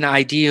gives them an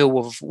idea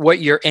of what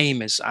your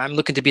aim is. I'm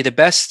looking to be the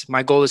best.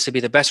 My goal is to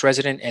be the best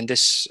resident in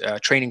this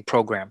training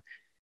program.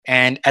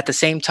 And at the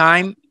same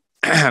time,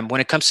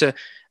 when it comes to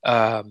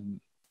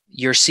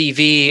your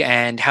CV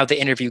and how the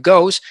interview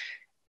goes,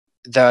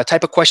 the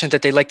type of questions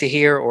that they like to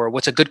hear, or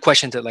what's a good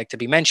question that like to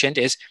be mentioned,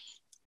 is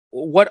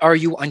what are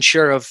you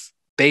unsure of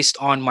based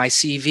on my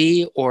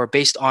CV or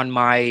based on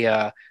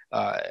my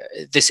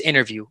this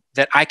interview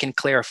that I can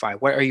clarify?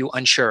 What are you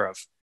unsure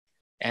of?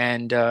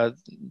 And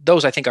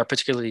those, I think, are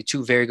particularly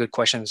 2 very good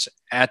questions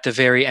at the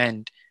very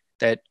end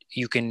that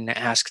you can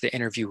ask the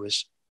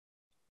interviewers.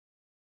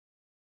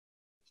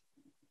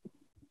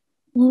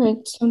 All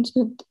right, sounds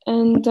good.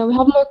 And we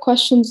have more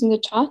questions in the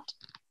chat.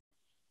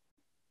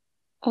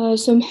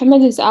 So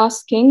Muhammad is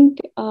asking,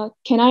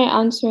 can I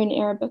answer in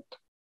Arabic?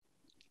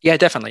 Yeah,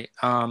 definitely.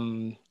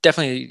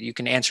 Definitely you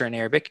can answer in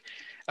Arabic,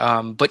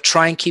 but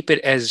try and keep it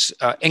as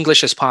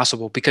English as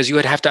possible, because you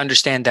would have to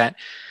understand that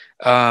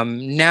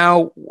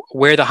now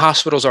where the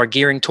hospitals are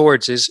gearing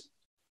towards is,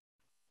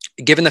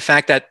 given the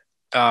fact that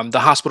the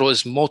hospital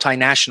is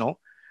multinational,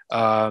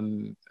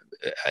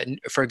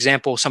 for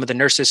example, some of the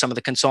nurses, some of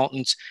the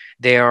consultants,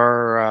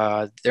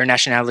 their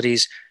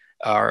nationalities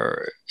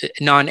are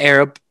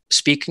non-Arab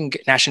speaking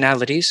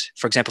nationalities.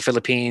 For example,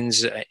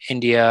 Philippines,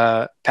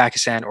 India,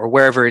 Pakistan, or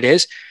wherever it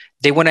is.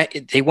 They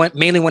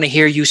mainly want to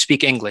hear you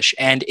speak English.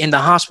 And in the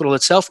hospital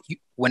itself,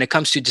 when it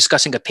comes to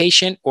discussing a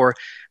patient or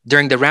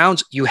during the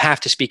rounds, you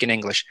have to speak in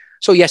English.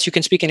 So yes, you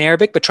can speak in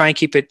Arabic, but try and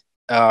keep it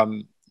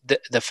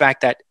the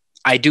fact that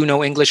I do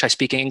know English, I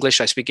speak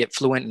English, I speak it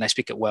fluent, and I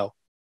speak it well.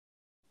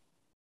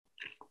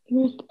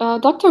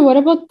 Doctor, what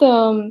about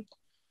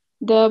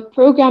the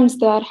programs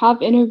that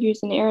have interviews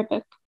in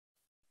Arabic?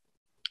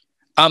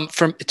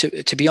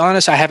 To be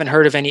honest, I haven't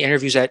heard of any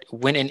interviews that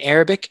went in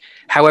Arabic.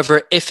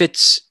 However, if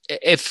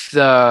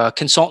the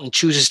consultant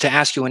chooses to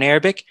ask you in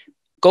Arabic,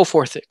 go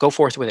forth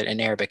with it in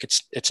Arabic.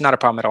 It's not a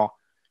problem at all.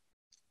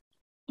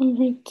 All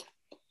right.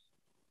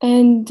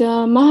 And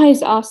Maha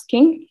is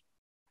asking,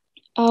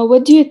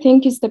 what do you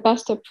think is the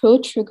best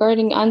approach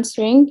regarding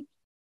answering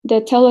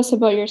the "tell us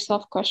about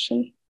yourself"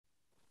 question?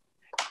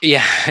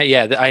 Yeah,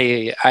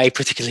 I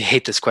particularly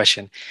hate this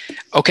question.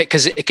 Okay,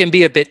 because it can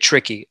be a bit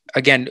tricky.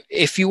 Again,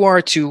 if you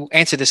are to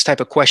answer this type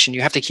of question,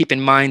 you have to keep in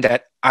mind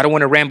that I don't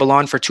want to ramble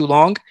on for too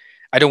long.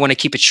 I don't want to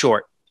keep it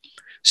short.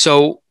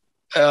 So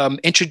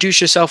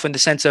introduce yourself in the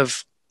sense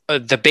of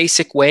the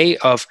basic way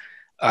of,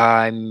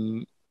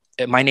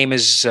 my name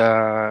is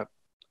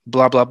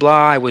blah, blah,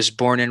 blah. I was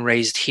born and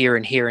raised here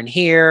and here and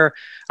here.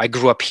 I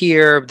grew up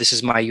here. This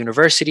is my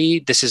university.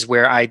 This is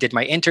where I did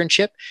my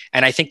internship.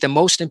 And I think the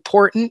most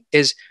important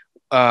is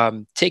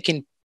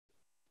taking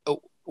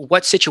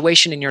what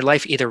situation in your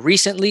life, either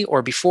recently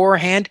or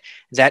beforehand,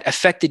 that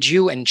affected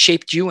you and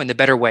shaped you in the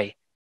better way.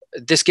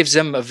 This gives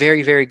them a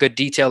very, very good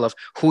detail of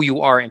who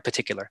you are in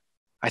particular.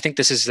 I think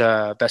this is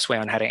the best way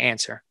on how to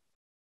answer.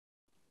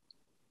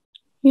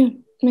 Yeah,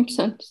 makes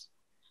sense.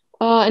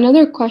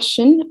 Another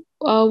question.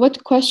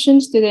 What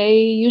questions do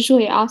they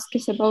usually ask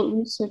us about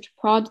research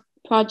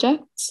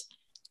projects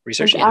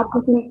Research, the yeah.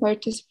 applicant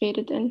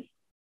participated in?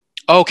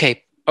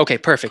 Okay,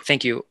 perfect.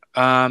 Thank you.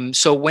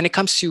 So when it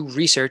comes to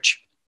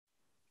research,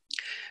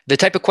 the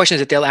type of questions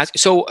that they'll ask.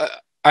 So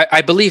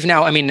I believe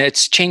now, I mean,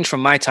 it's changed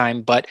from my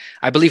time, but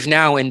I believe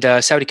now in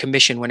the Saudi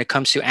Commission, when it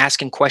comes to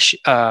asking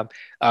questions,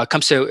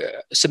 comes to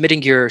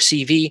submitting your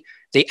CV,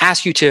 they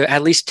ask you to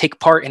at least taking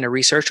part in a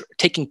research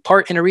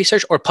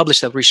or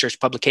publish a research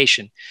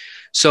publication.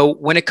 So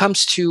when it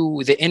comes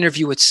to the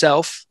interview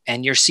itself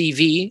and your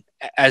CV,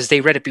 as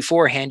they read it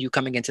beforehand, you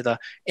coming into the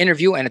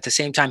interview and at the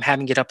same time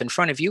having it up in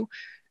front of you,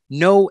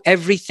 know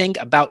everything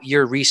about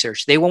your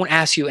research. They won't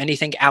ask you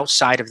anything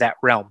outside of that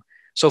realm.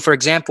 So for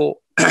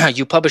example,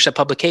 you publish a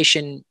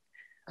publication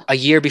a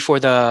year before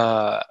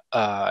the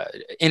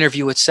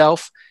interview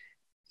itself,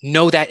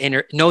 know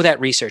that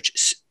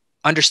research,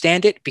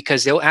 understand it,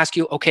 because they'll ask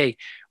you, okay,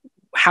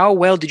 how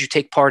well did you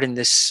take part in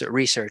this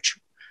research?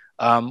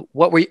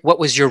 What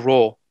was your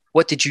role?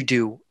 What did you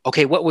do?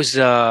 Okay, what was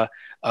the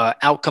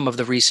outcome of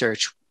the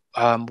research?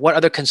 What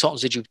other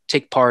consultants did you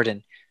take part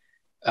in?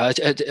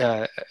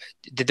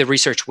 Did the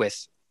research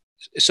with?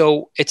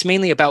 So it's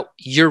mainly about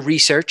your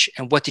research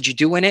and what did you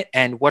do in it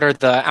and what are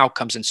the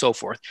outcomes and so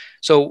forth.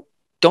 So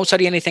don't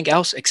study anything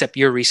else except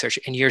your research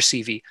and your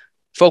CV.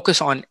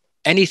 Focus on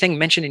anything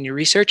mentioned in your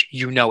research,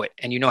 you know it,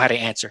 and you know how to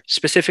answer.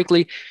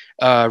 Specifically,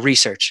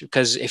 research,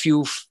 because if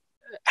you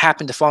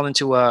happen to fall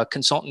into a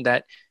consultant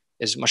that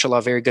is,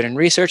 mashallah, very good in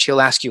research,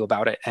 he'll ask you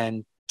about it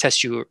and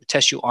test you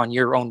on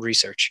your own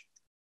research.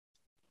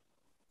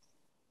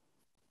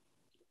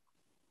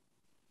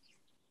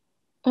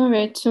 All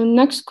right, so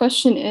next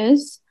question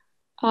is,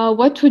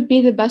 what would be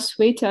the best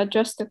way to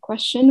address the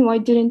question, why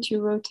didn't you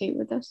rotate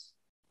with us?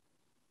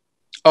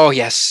 Oh,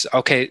 yes.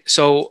 Okay.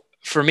 So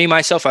for me,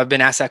 myself, I've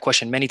been asked that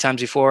question many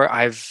times before.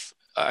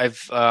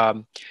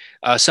 Some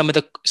of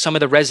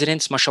the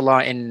residents,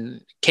 mashallah,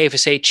 in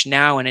KFSH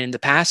now and in the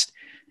past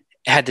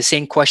had the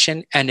same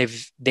question. And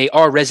if they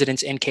are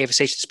residents in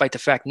KFSH, despite the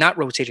fact not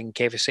rotating in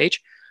KFSH,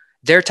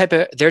 their type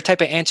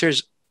of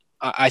answers,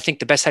 I think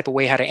the best type of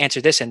way how to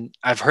answer this, and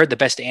I've heard the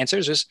best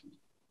answers, is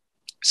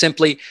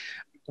simply,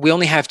 we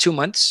only have 2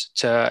 months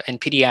in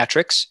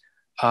pediatrics.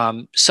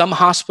 Some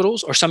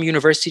hospitals or some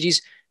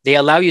universities, they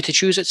allow you to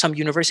choose it. Some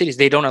universities,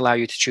 they don't allow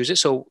you to choose it.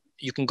 So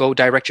you can go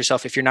direct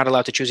yourself. If you're not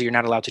allowed to choose it, you're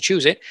not allowed to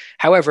choose it.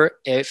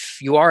 However, if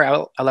you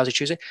are allowed to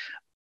choose it,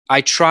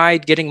 I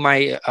tried getting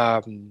my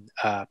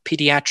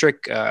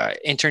pediatric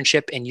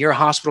internship in your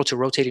hospital to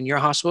rotate in your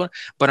hospital.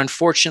 But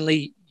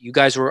unfortunately, you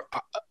guys were,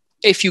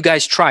 if you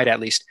guys tried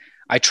at least,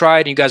 I tried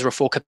and you guys were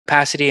full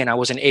capacity and I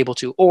wasn't able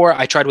to, or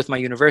I tried with my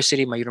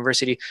university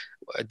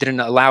didn't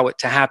allow it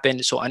to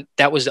happen. So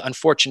that was the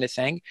unfortunate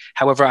thing.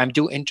 However,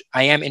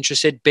 I am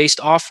interested, based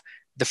off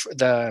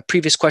the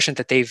previous question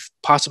that they've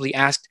possibly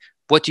asked,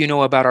 what do you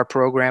know about our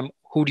program?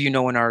 Who do you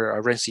know in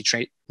our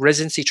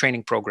residency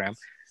training program?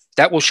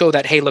 That will show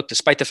that, hey, look,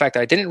 despite the fact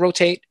that I didn't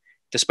rotate,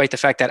 despite the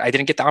fact that I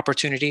didn't get the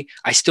opportunity,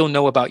 I still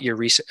know about your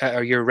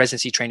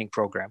residency training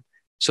program.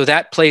 So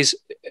that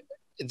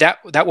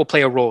will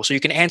play a role. So you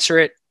can answer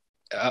it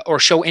or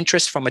show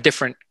interest from a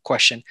different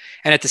question.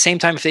 And at the same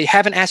time, if they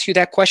haven't asked you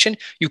that question,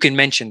 you can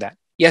mention that.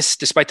 Yes,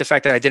 despite the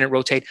fact that I didn't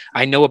rotate,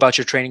 I know about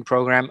your training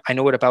program. I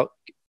know about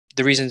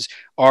the reasons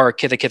are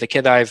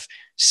kida. I've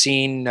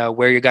seen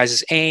where your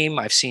guys' aim.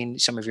 I've seen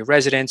some of your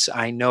residents.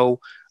 I know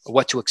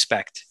what to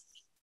expect.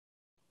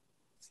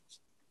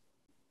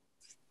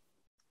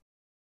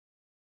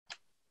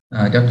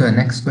 Doctor, the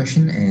next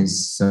question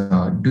is,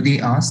 do they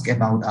ask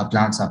about our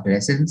plans after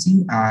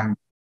residency? And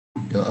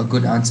a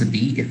good answer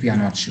be if we are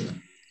not sure.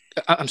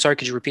 I'm sorry,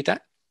 could you repeat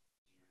that?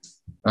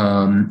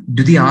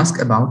 Do they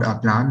ask about our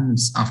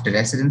plans after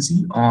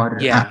residency, or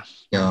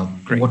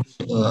what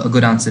a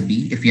good answer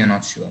be if we are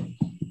not sure?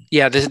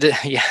 Yeah,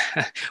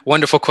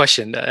 wonderful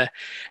question.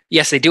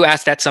 Yes, they do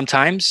ask that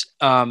sometimes.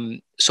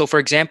 So for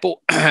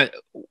example,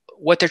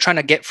 what they're trying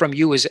to get from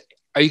you is,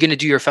 are you going to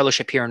do your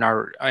fellowship here in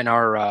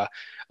our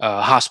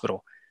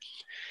hospital,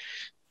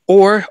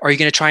 or are you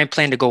going to try and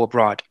plan to go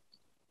abroad?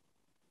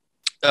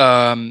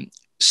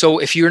 So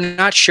if you're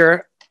not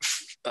sure,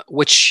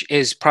 which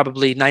is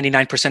probably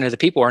 99% of the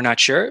people are not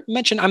sure,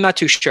 mention, I'm not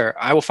too sure.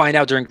 I will find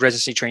out during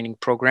residency training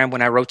program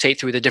when I rotate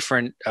through the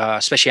different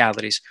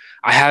specialities.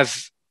 I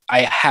have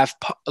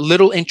a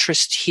little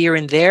interest here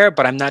and there,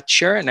 but I'm not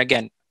sure. And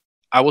again,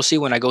 I will see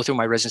when I go through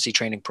my residency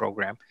training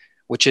program,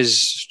 which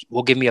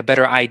will give me a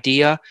better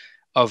idea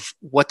of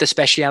what the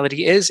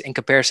specialty is in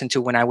comparison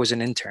to when I was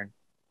an intern.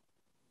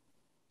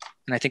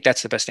 And I think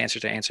that's the best answer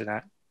to answer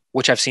that,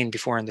 which I've seen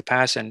before in the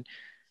past and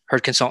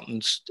heard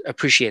consultants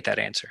appreciate that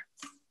answer.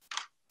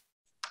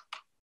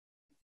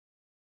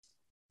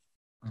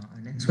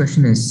 Our next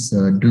question is,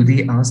 do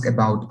they ask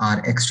about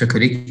our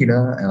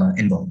extracurricular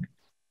involvement?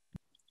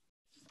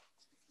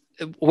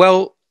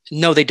 Well,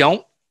 no, they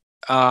don't.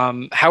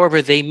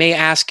 However, they may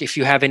ask if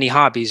you have any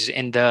hobbies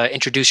in the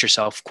introduce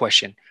yourself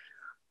question.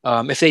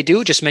 If they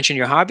do, just mention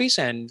your hobbies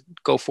and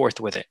go forth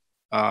with it.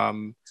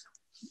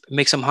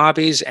 Make some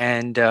hobbies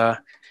and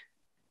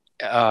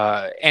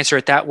answer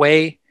it that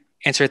way.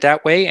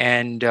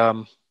 And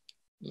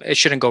it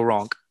shouldn't go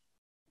wrong.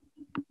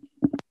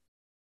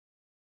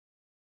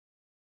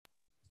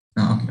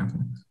 Okay.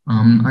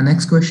 Our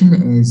next question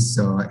is,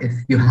 if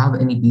you have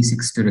any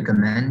basics to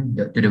recommend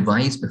to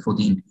revise before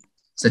the interview,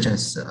 such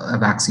as a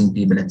vaccine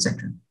table,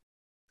 etc.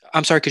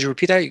 I'm sorry, could you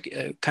repeat that?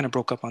 You kind of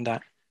broke up on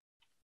that.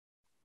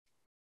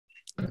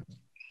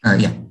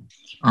 Yeah.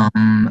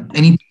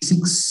 Any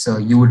basics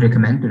you would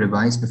recommend to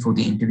revise before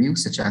the interview,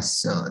 such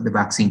as the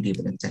vaccine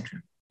table,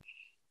 etc.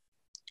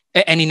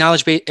 Any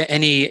knowledge base,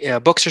 any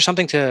books or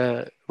something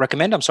to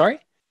recommend? I'm sorry.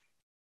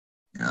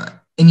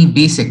 Any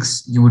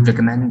basics you would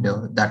recommend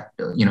that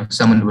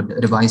someone would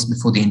revise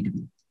before the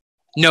interview?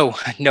 No.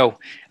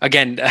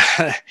 Again,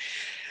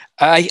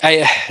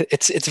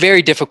 it's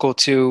very difficult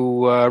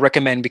to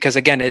recommend, because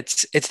again,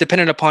 it's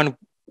dependent upon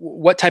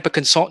what type of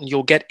consultant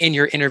you'll get in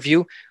your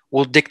interview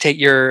will dictate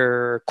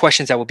your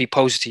questions that will be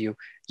posed to you,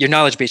 your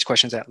knowledge-based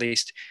questions at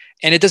least.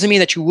 And it doesn't mean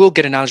that you will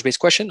get a knowledge-based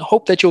question.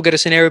 Hope that you'll get a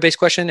scenario-based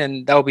question,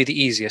 and that will be the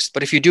easiest.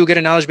 But if you do get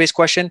a knowledge-based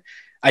question,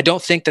 I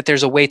don't think that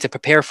there's a way to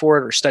prepare for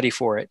it or study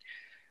for it.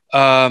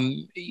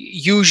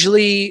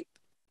 Usually,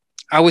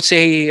 I would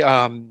say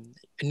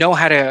know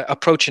how to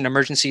approach an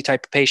emergency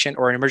type of patient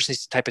or an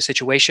emergency type of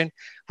situation,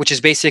 which is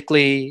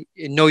basically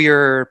know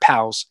your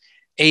PALS,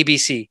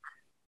 ABC.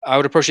 I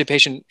would approach the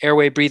patient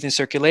airway, breathing,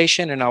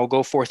 circulation, and I'll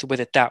go forth with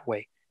it that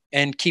way.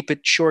 And keep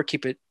it short,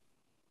 keep it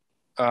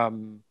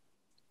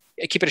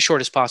as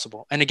short as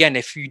possible. And again,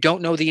 if you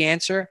don't know the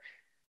answer,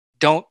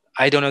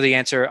 I don't know the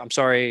answer. I'm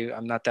sorry,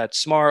 I'm not that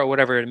smart or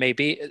whatever it may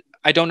be.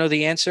 I don't know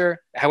the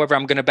answer. However,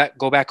 I'm going to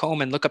go back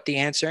home and look up the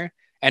answer.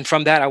 And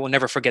from that, I will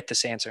never forget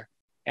this answer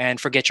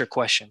and forget your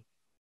question.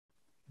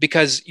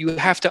 Because you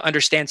have to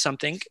understand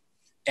something,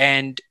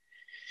 and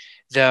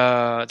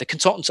the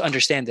consultants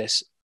understand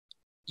this.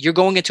 You're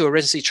going into a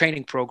residency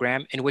training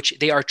program in which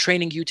they are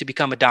training you to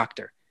become a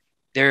doctor.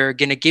 They're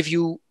going to give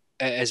you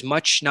as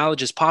much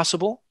knowledge as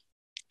possible,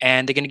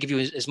 and they're going to give you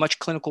as much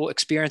clinical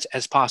experience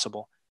as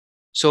possible.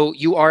 So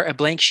you are a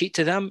blank sheet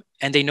to them,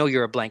 and they know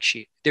you're a blank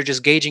sheet. They're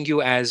just gauging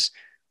you as,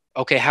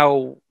 okay,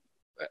 how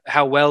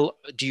well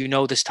do you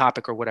know this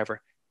topic or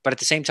whatever. But at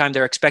the same time,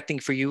 they're expecting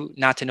for you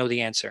not to know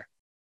the answer.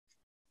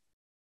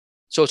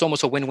 So it's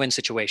almost a win-win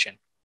situation.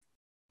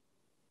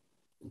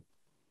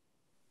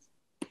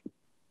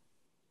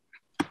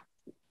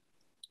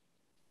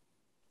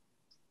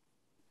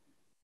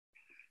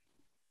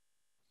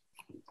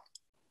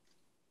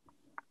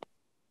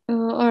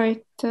 All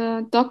right,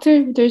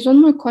 doctor, there's one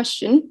more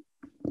question.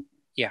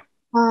 Yeah.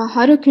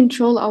 How to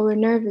control our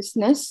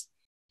nervousness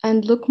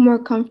and look more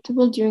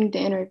comfortable during the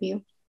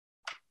interview?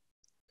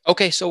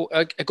 Okay, so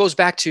it goes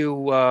back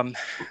to,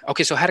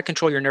 okay, so how to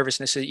control your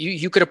nervousness.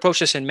 You could approach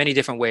this in many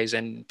different ways,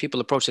 and people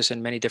approach this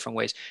in many different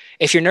ways.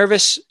 If you're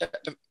nervous,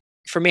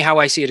 for me, how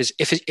I see it is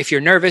if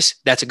you're nervous,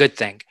 that's a good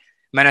thing.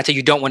 Manata,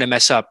 you don't want to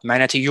mess up.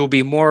 Manata, you'll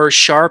be more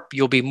sharp,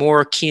 you'll be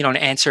more keen on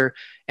answer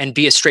and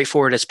be as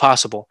straightforward as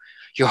possible.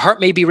 Your heart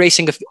may be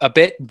racing a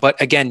bit, but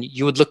again,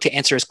 you would look to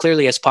answer as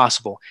clearly as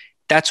possible.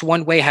 That's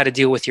one way how to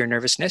deal with your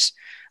nervousness.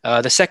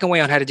 The second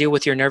way on how to deal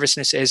with your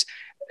nervousness is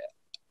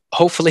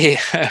hopefully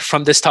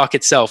from this talk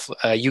itself,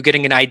 you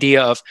getting an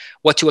idea of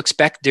what to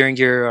expect during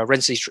your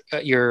residency,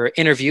 your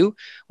interview,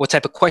 what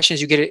type of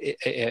questions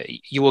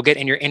you will get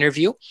in your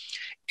interview,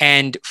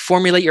 and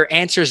formulate your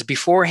answers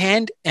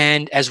beforehand,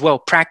 and as well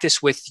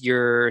practice with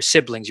your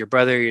siblings, your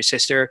brother, your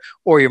sister,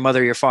 or your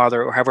mother, your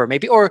father, or however it may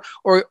be, or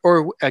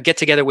get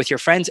together with your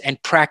friends and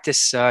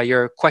practice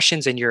your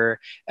questions and your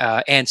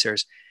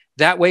answers.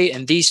 That way,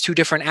 in these two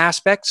different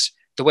aspects,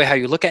 the way how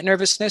you look at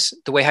nervousness,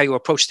 the way how you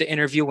approach the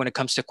interview when it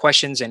comes to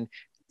questions, and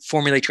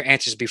formulate your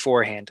answers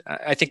beforehand.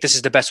 I think this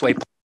is the best way.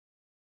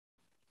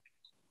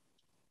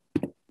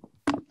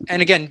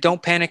 And again,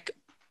 don't panic.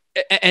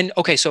 And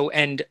okay, so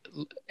and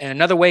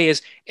another way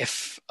is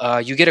if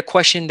you get a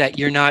question that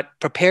you're not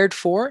prepared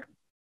for,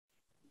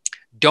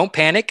 don't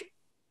panic.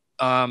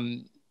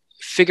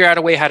 Figure out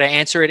a way how to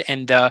answer it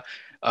in the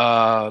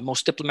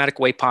most diplomatic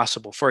way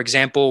possible. For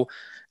example,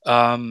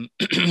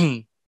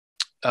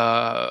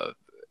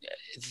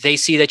 they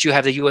see that you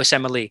have the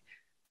USMLE.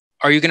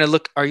 Are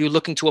you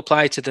looking to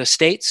apply to the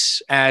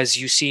States, as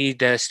you see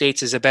the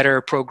States is a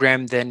better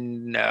program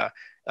than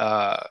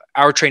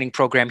our training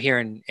program here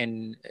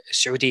in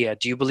Saudi?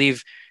 Do you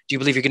believe you're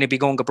going to be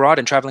going abroad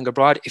and traveling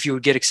abroad if you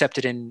would get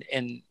accepted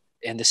in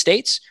the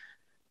States?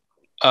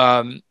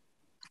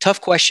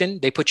 Tough question.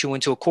 They put you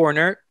into a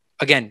corner.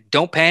 Again,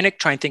 don't panic.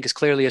 Try and think as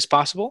clearly as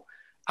possible.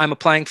 I'm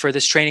applying for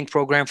this training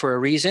program for a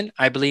reason.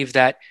 I believe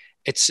that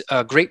it's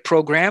a great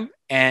program,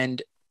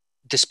 and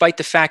despite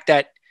the fact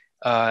that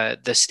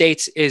the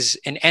States is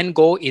an end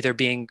goal, either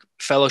being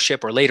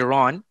fellowship or later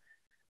on,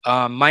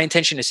 my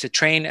intention is to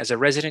train as a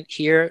resident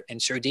here in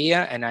Saudi,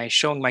 and I'm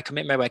showing my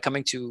commitment by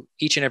coming to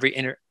each and every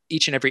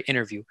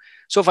interview.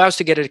 So if I was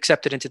to get it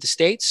accepted into the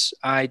States,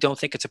 I don't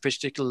think it's a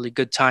particularly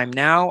good time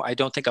now. I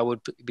don't think I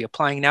would be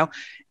applying now.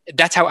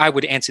 That's how I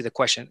would answer the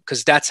question,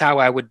 because that's how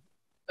I would,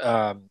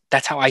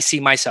 that's how I see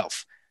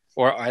myself,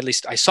 or at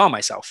least I saw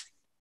myself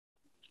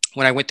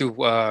when I went through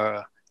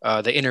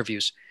the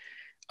interviews.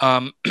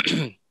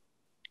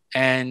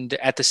 And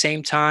at the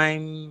same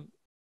time,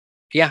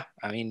 yeah,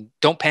 I mean,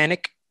 don't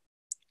panic,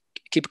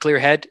 keep a clear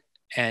head,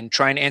 and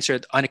try and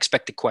answer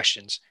unexpected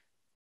questions.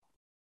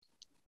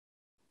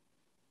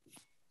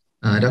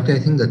 Doctor, I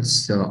think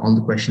that's all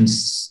the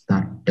questions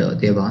that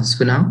they've asked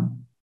for now.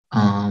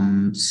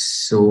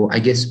 So I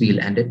guess we'll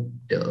end it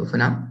for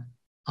now.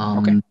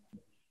 Okay.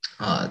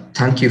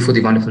 Thank you for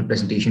the wonderful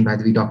presentation, by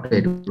the way, Doctor.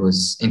 It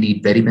was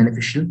indeed very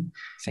beneficial.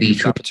 Thank you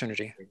for the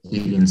opportunity.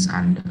 Experience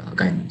and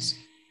guidance.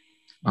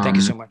 Thank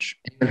you so much.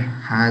 If anyone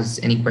has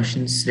any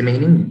questions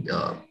remaining,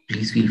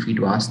 please feel free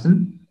to ask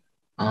them.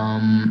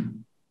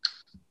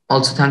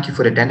 Also, thank you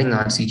for attending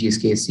our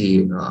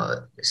CGSKSC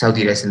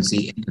Saudi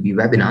Residency interview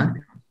webinar.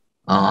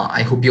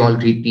 I hope you all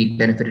greatly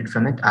benefited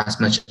from it as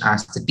much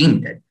as the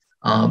team did.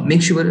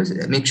 Make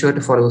sure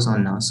to follow us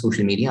on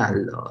social media.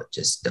 I'll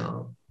just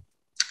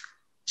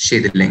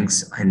share the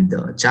links in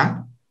the chat.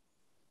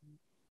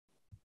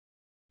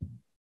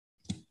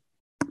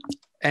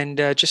 And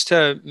just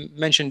to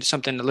mention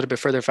something a little bit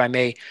further, if I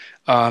may,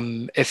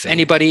 if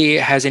anybody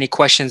has any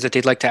questions that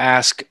they'd like to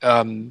ask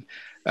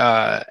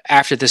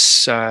after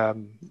this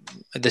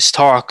this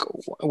talk,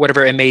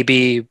 whatever it may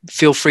be,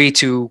 feel free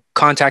to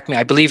contact me.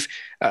 I believe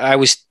I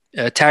was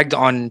tagged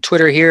on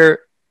Twitter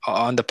here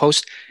on the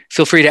post.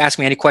 Feel free to ask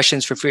me any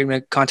questions. Feel free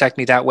to contact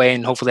me that way,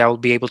 and hopefully I will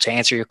be able to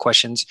answer your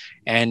questions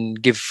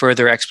and give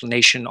further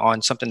explanation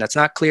on something that's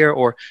not clear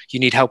or you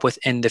need help with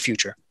in the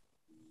future.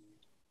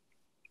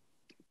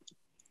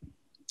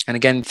 And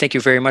again, thank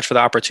you very much for the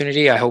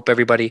opportunity. I hope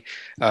everybody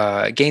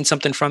gained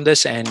something from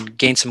this and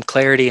gained some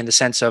clarity in the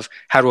sense of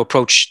how to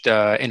approach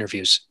the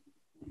interviews.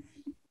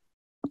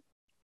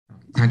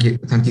 Thank you.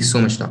 Thank you so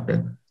much,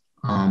 Doctor.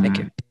 Thank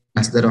you.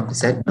 As the doctor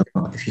said,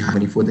 if you have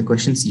any further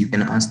questions, you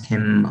can ask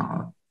him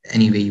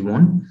any way you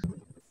want.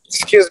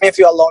 Excuse me, if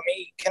you allow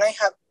me, can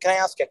I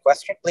ask a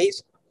question,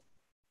 please?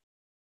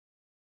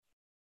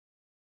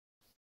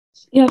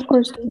 Yeah, of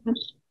course.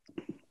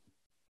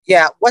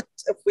 Yeah, what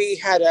if we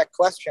had a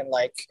question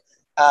like,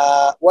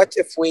 what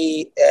if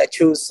we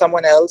choose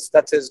someone else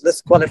that is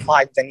less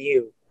qualified than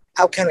you?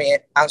 How can we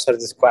answer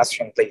this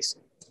question, please?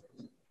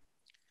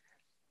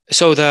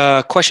 So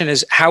the question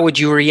is, how would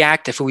you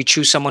react if we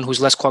choose someone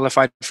who's less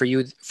qualified for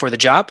you for the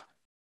job?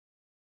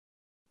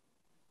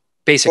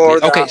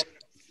 Basically, okay.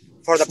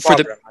 For the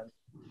program.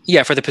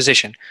 Yeah, for the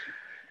position.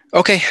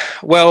 Okay,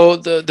 well,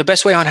 the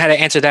best way on how to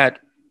answer that,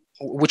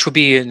 which would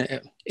be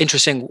an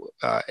interesting,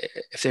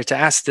 if they're to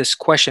ask this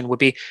question, would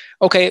be,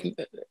 okay,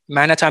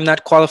 Manat, I'm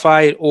not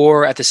qualified,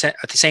 or at the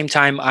same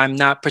time, I'm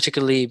not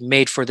particularly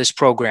made for this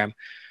program.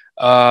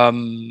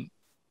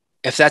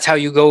 If that's how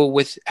you go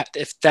with,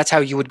 if that's how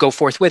you would go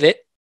forth with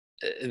it,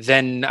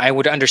 then I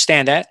would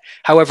understand that.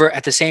 However,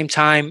 at the same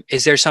time,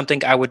 is there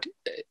something I would,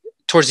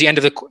 towards the end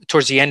of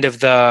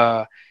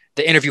the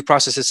interview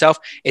process itself,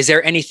 is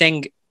there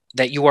anything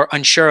that you are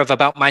unsure of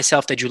about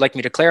myself that you'd like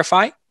me to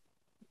clarify?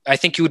 I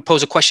think you would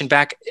pose a question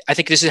back. I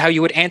think this is how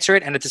you would answer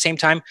it, and at the same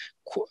time,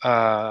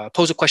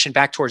 pose a question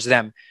back towards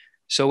them.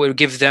 So it would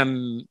give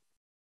them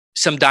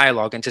some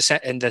dialogue in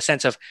the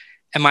sense of,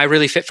 am I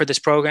really fit for this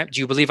program? Do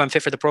you believe I'm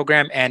fit for the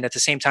program? And at the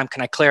same time,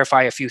 can I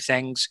clarify a few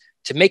things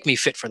to make me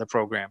fit for the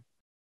program?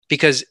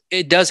 Because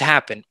it does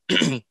happen.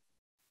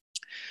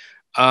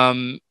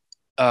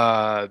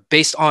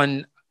 Based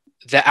on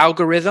the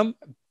algorithm,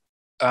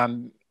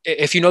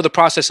 if you know the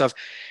process of,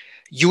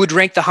 you would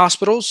rank the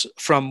hospitals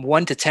from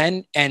 1 to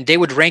 10, and they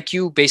would rank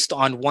you based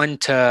on 1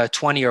 to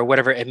 20 or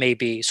whatever it may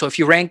be. So if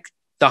you rank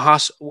the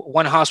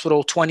one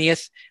hospital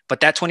 20th,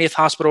 but that 20th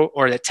hospital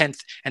or the 10th,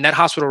 and that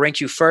hospital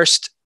rank you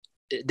first,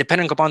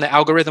 depending upon the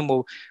algorithm,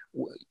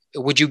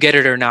 would you get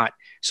it or not?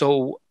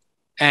 So,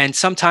 and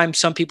sometimes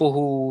some people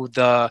who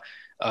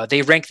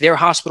they rank their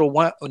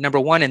hospital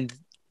number 1, and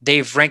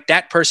they've ranked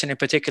that person in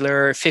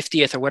particular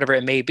 50th or whatever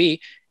it may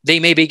be, they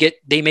may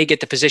get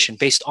the position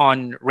based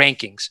on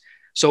rankings.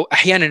 So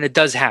ahyanan, it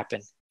does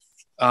happen.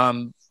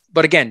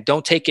 But again,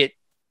 don't take it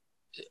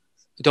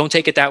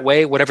that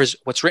way.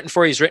 What's written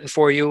for you is written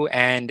for you,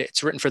 and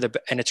it's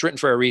written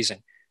for a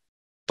reason.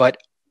 But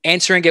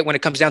answering it when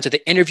it comes down to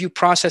the interview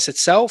process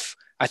itself,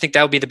 I think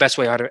that would be the best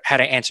way how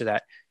to answer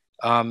that.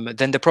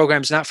 Then the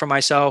program's not for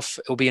myself.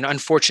 It will be an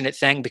unfortunate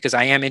thing because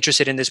I am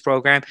interested in this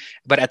program.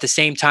 But at the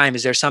same time,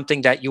 is there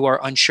something that you are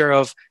unsure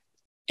of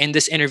in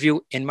this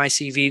interview, in my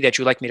CV, that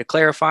you'd like me to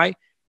clarify?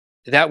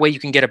 That way you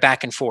can get a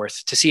back and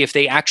forth to see if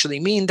they actually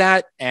mean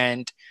that,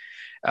 and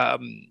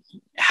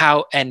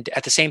how, and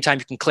at the same time,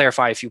 you can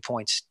clarify a few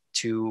points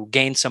to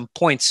gain some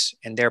points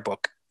in their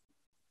book.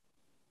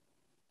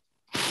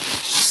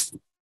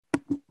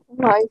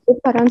 I hope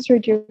that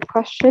answered your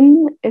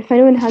question. If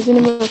anyone has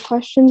any more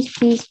questions,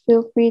 please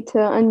feel free to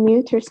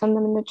unmute or send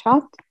them in the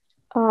chat.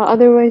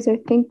 Otherwise, I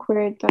think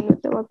we're done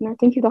with the webinar.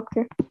 Thank you,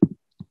 Doctor.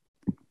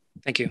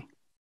 Thank you.